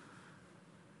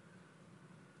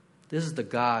 This is the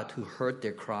God who heard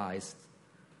their cries.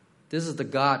 This is the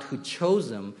God who chose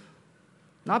them,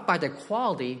 not by their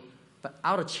quality, but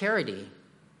out of charity,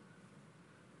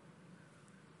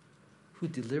 who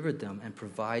delivered them and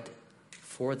provided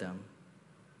for them.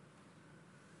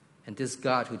 And this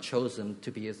God who chose them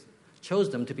to be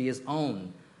his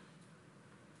own.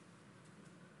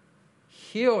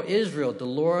 Hear, O Israel, the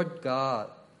Lord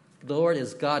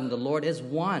is God, and the Lord is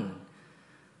one.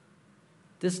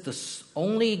 This is the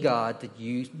only God that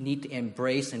you need to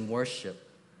embrace and worship.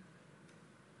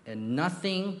 And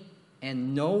nothing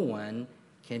and no one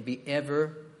can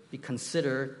ever be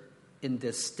considered in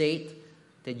the state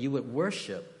that you would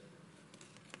worship.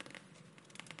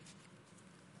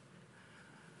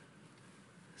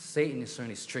 Satan is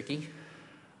certainly tricky.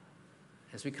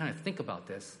 As we kind of think about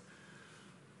this,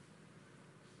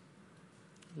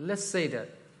 let's say that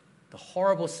the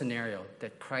horrible scenario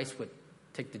that Christ would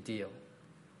take the deal.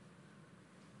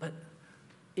 But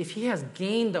if he has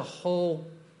gained all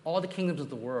the kingdoms of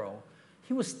the world,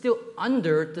 he was still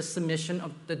under the submission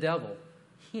of the devil.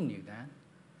 He knew that.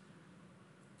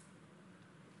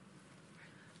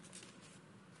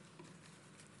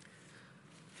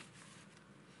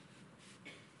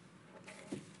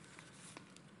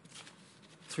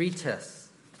 Three tests.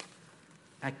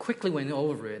 I quickly went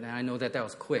over it, and I know that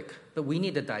was quick, but we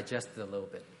need to digest it a little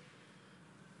bit.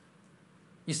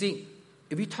 You see,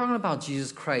 if you're talking about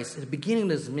Jesus Christ at the beginning of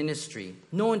his ministry,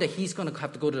 knowing that he's going to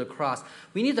have to go to the cross,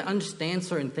 we need to understand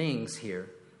certain things here.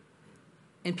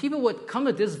 And people would come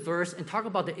to this verse and talk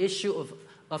about the issue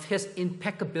of his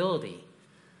impeccability.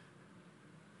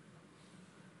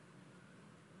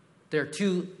 There are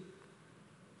two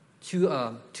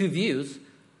views.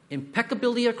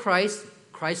 Impeccability of Christ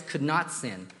could not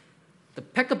sin. The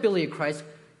peccability of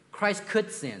Christ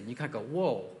could sin. You kind of go,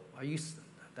 whoa,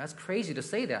 that's crazy to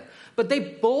say that. But they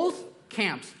both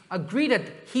camps agree that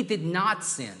he did not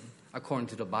sin, according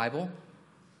to the Bible.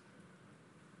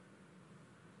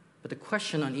 But the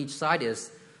question on each side is,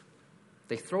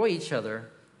 they throw at each other.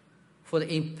 For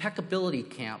the impeccability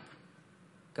camp,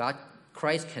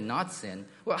 Christ cannot sin.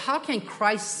 Well, how can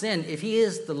Christ sin if he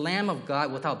is the Lamb of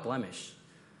God without blemish?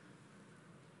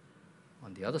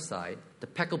 On the other side, the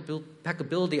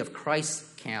peccability of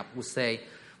Christ's camp will say,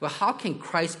 well, how can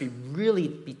Christ really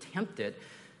be tempted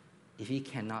if he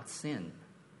cannot sin?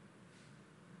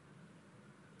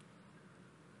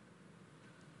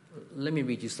 Let me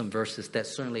read you some verses that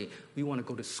certainly we want to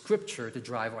go to Scripture to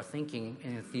drive our thinking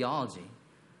and theology.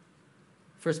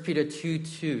 1 Peter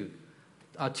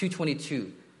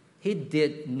 2:22, he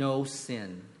did no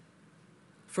sin.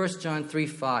 1 John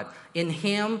 3:5, in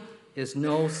him is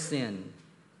no sin.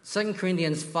 2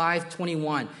 Corinthians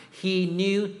 5:21, he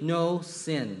knew no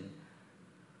sin.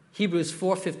 Hebrews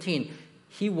 4:15,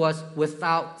 he was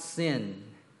without sin.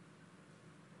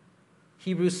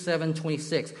 Hebrews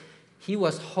 7:26, he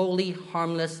was holy,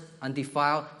 harmless,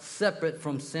 undefiled, separate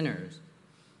from sinners.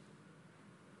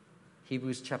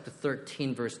 Hebrews chapter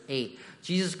 13, verse 8.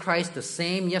 Jesus Christ, the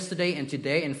same yesterday and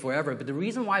today and forever. But the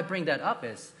reason why I bring that up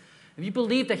is, if you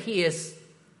believe that he is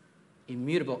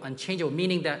immutable, unchangeable,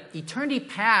 meaning that eternity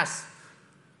past,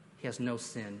 he has no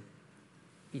sin.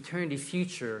 Eternity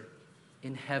future,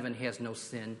 in heaven, he has no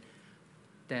sin.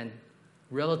 Then,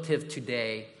 relative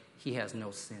today, he has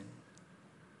no sin.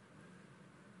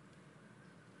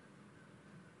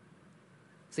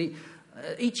 See,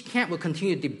 each camp will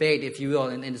continue to debate, if you will,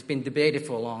 and it's been debated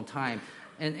for a long time.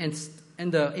 And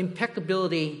the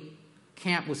impeccability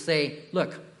camp will say,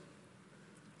 look,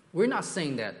 we're not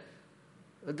saying that.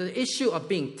 The issue of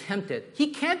being tempted, he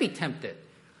can be tempted.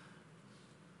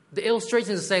 The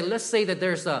illustrations say, let's say that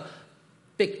there's a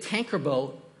big tanker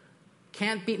boat,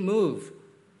 can't be moved.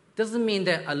 Doesn't mean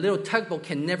that a little tugboat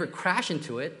can never crash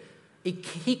into it.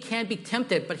 He can be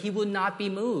tempted, but he will not be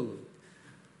moved.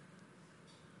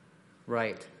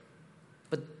 Right.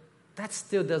 But that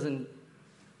still doesn't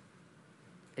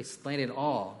explain it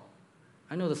all.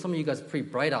 I know that some of you guys are pretty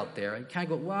bright out there. And kind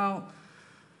of go, well,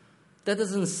 that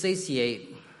doesn't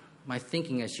satiate my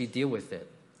thinking as you deal with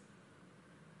it.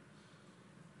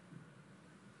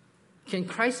 Can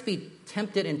Christ be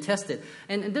tempted and tested?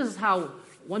 And this is how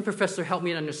one professor helped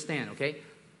me to understand, okay?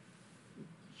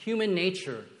 Human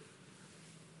nature.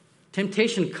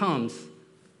 Temptation comes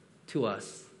to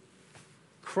us.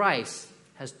 Christ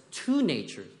has two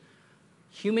natures.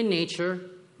 Human nature,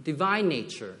 divine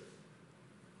nature.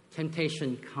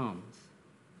 Temptation comes.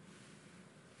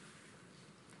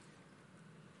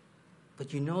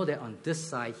 But you know that on this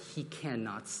side, he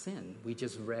cannot sin. We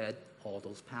just read all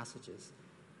those passages.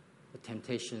 The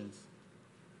temptations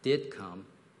did come,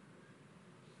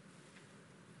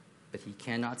 but he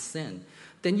cannot sin.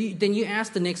 Then you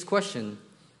ask the next question: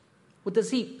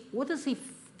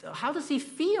 how does he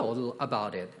feel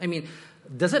about it? I mean,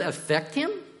 does it affect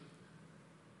him?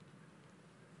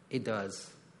 It does.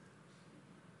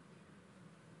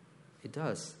 It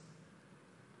does.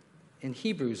 In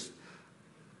Hebrews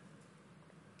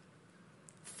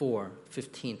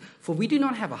 4:15, for we do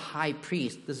not have a high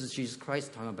priest, this is Jesus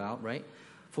Christ talking about, right?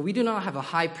 For we do not have a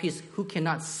high priest who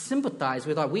cannot sympathize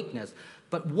with our weakness,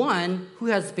 but one who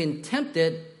has been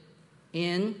tempted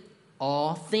in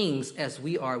all things as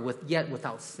we are, yet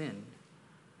without sin.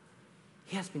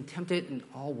 He has been tempted in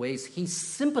all ways. He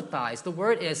sympathized. The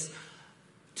word is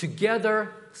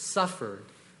together suffered.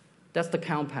 That's the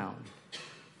compound.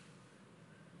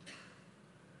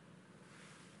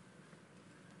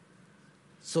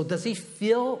 So does he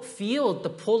feel the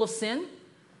pull of sin?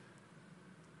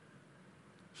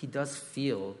 He does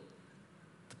feel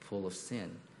the pull of sin.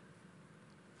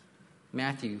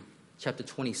 Matthew chapter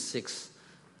 26.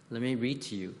 Let me read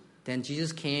to you. Then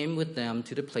Jesus came with them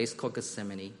to the place called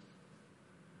Gethsemane,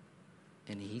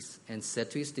 and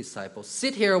said to his disciples,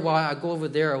 sit here while I go over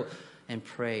there and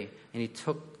pray. And he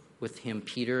took with him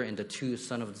Peter and the two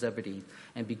sons of Zebedee,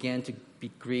 and began to be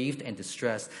grieved and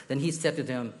distressed. Then he said to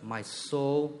them, my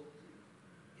soul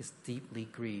is deeply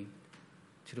grieved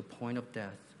to the point of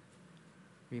death.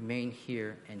 Remain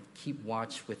here and keep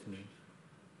watch with me.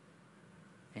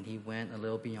 And he went a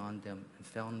little beyond them and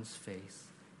fell on his face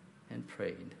and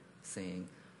prayed, saying,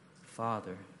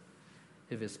 Father,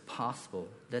 if it's possible,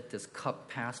 let this cup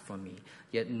pass from me,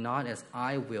 yet not as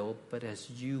I will, but as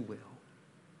you will.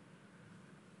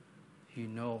 You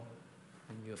know,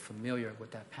 and you're familiar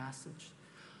with that passage.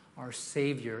 Our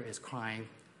Savior is crying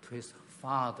to his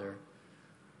Father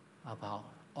about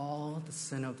all the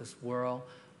sin of this world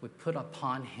we put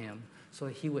upon him so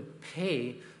that he would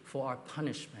pay for our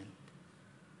punishment.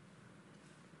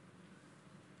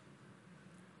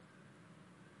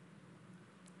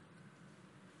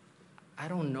 I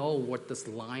don't know what this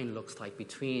line looks like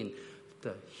between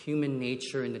the human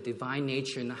nature and the divine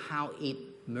nature and how it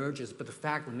merges. But the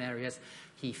fact of the matter is,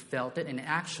 he felt it, and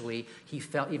actually, he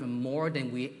felt even more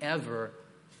than we ever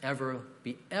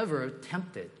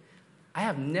tempted. I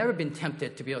have never been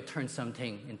tempted to be able to turn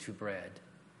something into bread.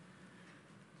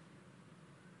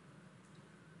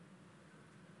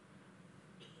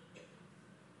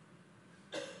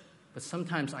 But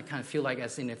sometimes I kind of feel like,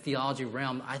 as in the theology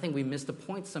realm, I think we miss the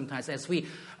point sometimes, as we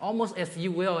almost, if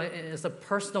you will, it's a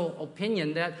personal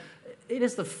opinion that it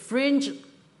is the fringe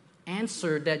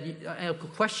answer that a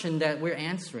question that we're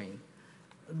answering.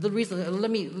 The reason,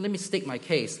 let me state my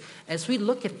case. As we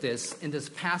look at this in this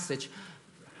passage,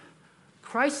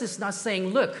 Christ is not saying,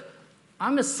 "Look,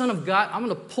 I'm the Son of God. I'm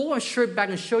going to pull my shirt back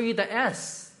and show you the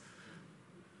S."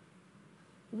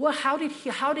 Well, how did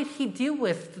he deal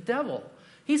with the devil?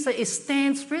 He said, "It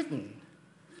stands written."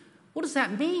 What does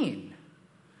that mean?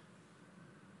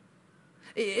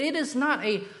 It is not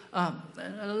a,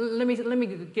 let me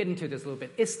get into this a little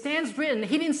bit. It stands written.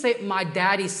 He didn't say, my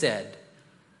daddy said.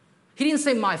 He didn't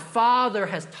say, my father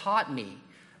has taught me.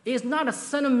 It's not a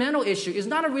sentimental issue. It's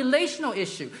not a relational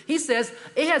issue. He says,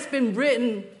 it has been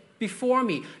written before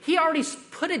me. He already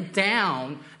put it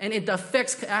down, and it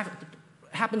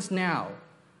happens now.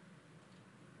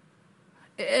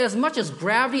 As much as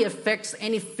gravity affects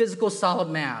any physical solid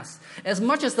mass, as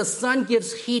much as the sun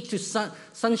gives heat to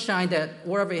sunshine that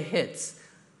wherever it hits,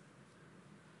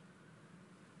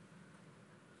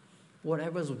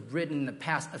 whatever was written in the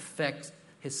past affects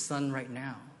his son right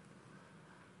now.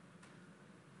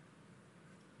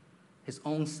 His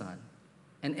own son,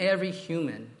 and every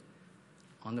human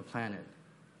on the planet.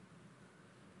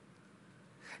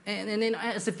 And then,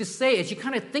 as if to say, as you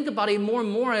kind of think about it more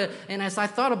and more, and as I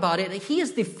thought about it, he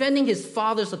is defending his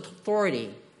father's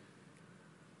authority.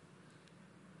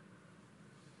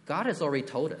 God has already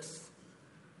told us.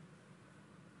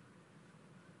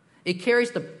 It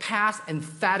carries the past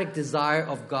emphatic desire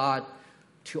of God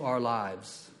to our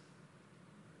lives.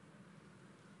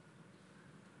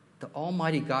 The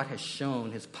Almighty God has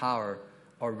shown his power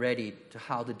already to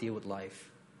how to deal with life.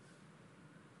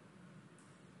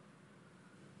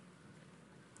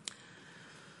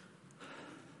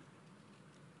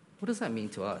 What does that mean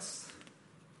to us?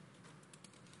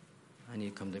 I need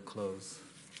to come to a close.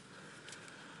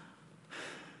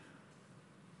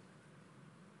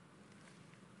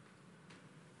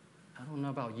 I don't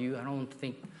know about you. I don't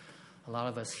think a lot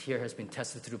of us here has been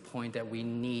tested to the point that we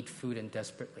need food and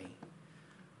desperately.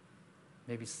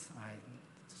 Maybe I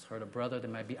just heard a brother that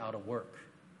might be out of work,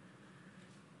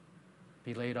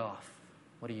 be laid off.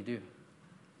 What do you do?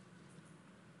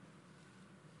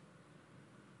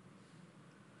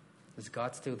 Is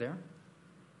God still there?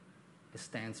 It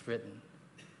stands written.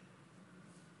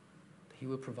 He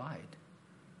will provide.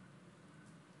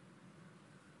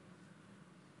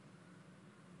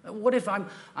 What if I'm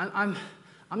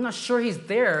not sure he's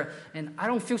there and I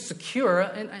don't feel secure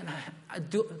and I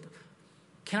do?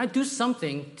 Can I do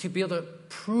something to be able to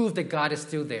prove that God is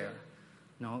still there?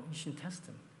 No, you shouldn't test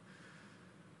him.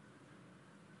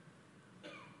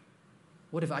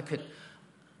 What if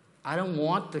I don't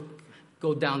want to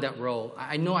go down that road.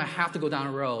 I know I have to go down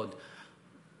a road.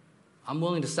 I'm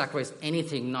willing to sacrifice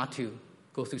anything not to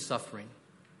go through suffering.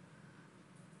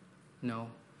 No.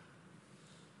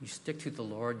 You stick to the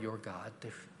Lord your God.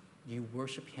 You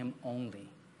worship him only.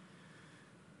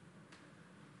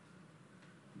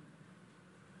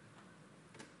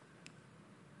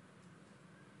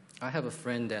 I have a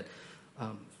friend that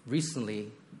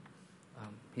recently,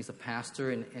 he's a pastor,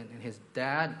 and his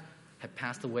dad had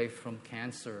passed away from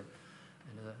cancer.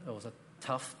 And it was a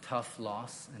tough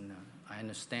loss, and I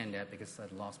understand that because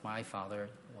I lost my father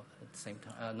at the same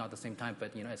time, not the same time,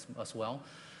 but as well.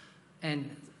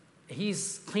 And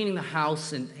he's cleaning the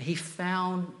house, and he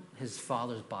found his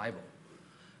father's Bible,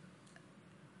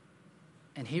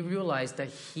 and he realized that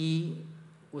he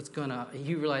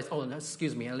realized, oh, no,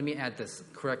 excuse me, let me add this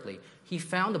correctly. He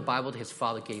found the Bible that his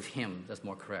father gave him, that's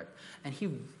more correct. And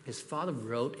his father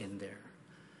wrote in there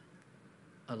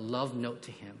a love note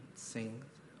to him, saying,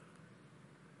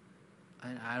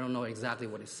 I don't know exactly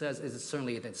what it says. It's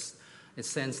certainly in a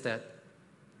sense that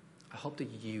I hope that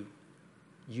you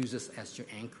use this as your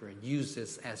anchor and use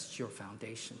this as your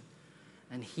foundation.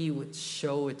 And he would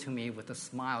show it to me with a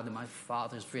smile that my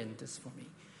father's written this for me.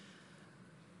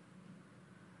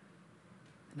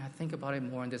 And I think about it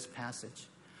more in this passage.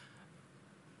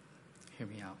 Hear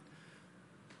me out.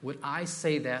 Would I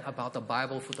say that about the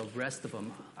Bible for the rest of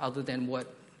them, other than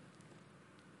what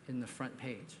in the front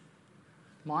page?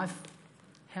 My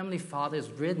Heavenly Father has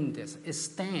written this. It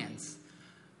stands.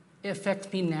 It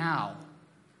affects me now.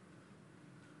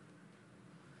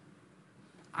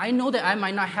 I know that I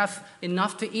might not have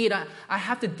enough to eat. I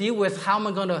have to deal with how am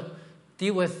I going to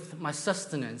deal with my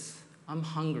sustenance. I'm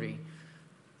hungry.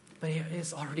 But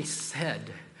it's already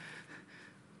said.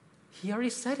 He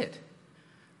already said it.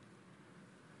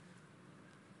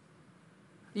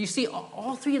 You see,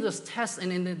 all three of those tests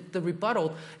and in the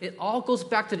rebuttal, it all goes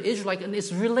back to the Israelite, and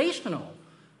it's relational.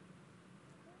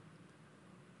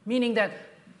 Meaning that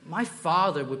my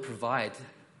Father would provide.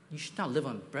 You should not live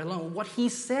on bread alone. What he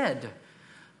said.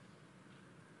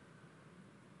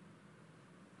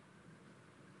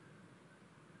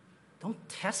 Don't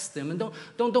test them, and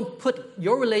don't put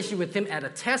your relationship with him at a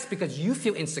test because you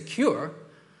feel insecure.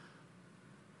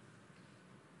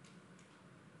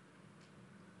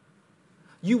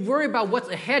 You worry about what's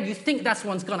ahead. You think that's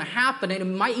what's going to happen, and it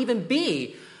might even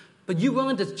be. But you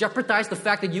willing to jeopardize the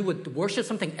fact that you would worship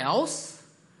something else?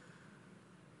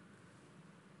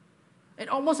 And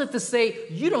almost have to say,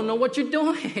 you don't know what you're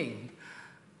doing.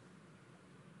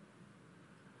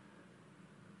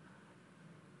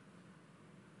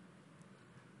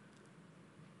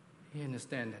 You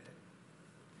understand that?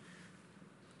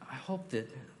 I hope that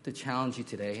to challenge you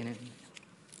today, and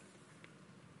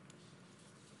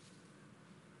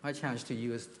my challenge to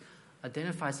you is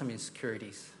identify some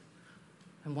insecurities.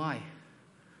 And why?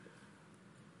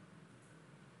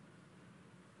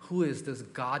 Who is this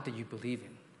God that you believe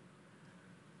in?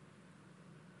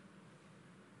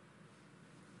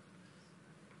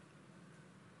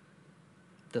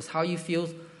 Does how you feel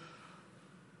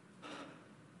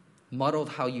muddled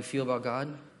how you feel about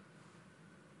God?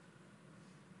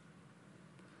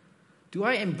 Do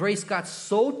I embrace God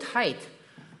so tight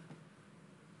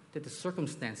that the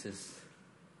circumstances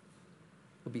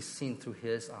will be seen through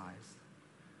His eyes?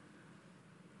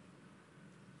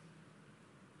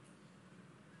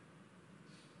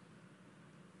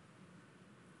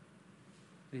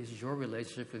 It is your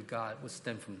relationship with God will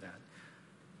stem from that.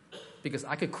 Because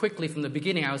I could quickly, from the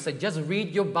beginning, I would say, just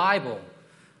read your Bible.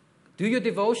 Do your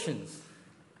devotions.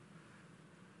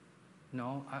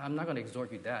 No, I'm not going to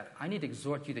exhort you that. I need to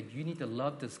exhort you that you need to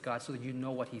love this God so that you know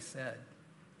what He said.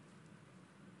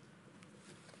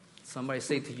 Somebody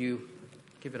say to you,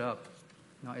 give it up.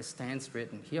 No, it stands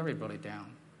written. He already wrote it down.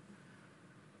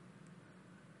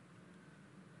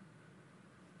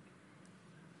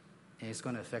 And it's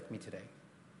going to affect me today.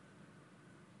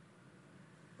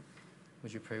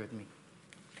 Would you pray with me?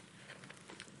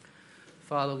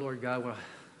 Father, Lord God, well,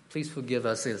 please forgive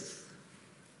us as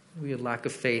we have lack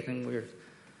of faith and we're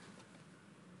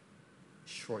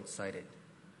short-sighted.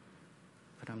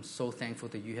 But I'm so thankful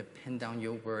that you have pinned down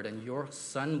your word and your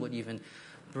Son would even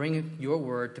bring your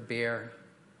word to bear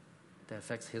that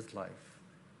affects his life.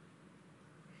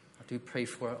 I do pray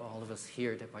for all of us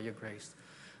here that by your grace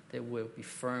that we'll be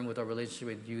firm with our relationship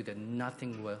with you, that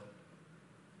nothing will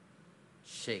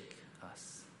shake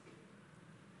us.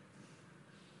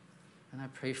 And I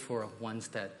pray for ones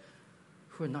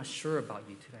who are not sure about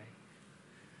you today.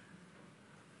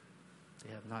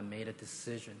 They have not made a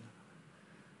decision.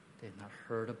 They have not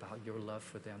heard about your love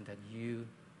for them, that you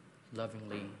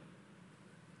lovingly,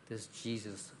 this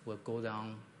Jesus, will go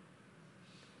down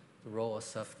the road of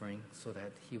suffering so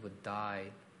that he would die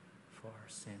for our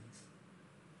sins.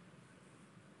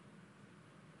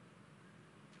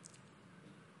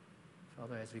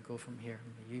 Father, as we go from here,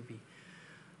 may you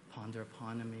ponder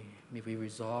upon them. May we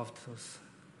resolve those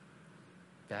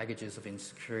baggages of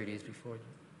insecurities before you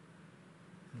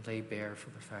and lay bare for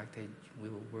the fact that we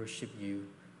will worship you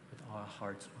with all our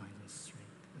hearts, mind, and strength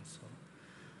and soul.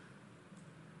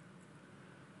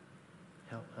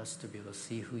 Help us to be able to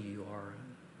see who you are.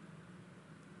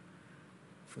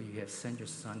 For you have sent your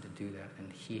Son to do that,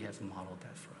 and he has modeled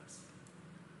that for us.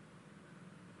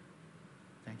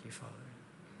 Thank you, Father.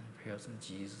 And I pray in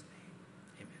Jesus' name.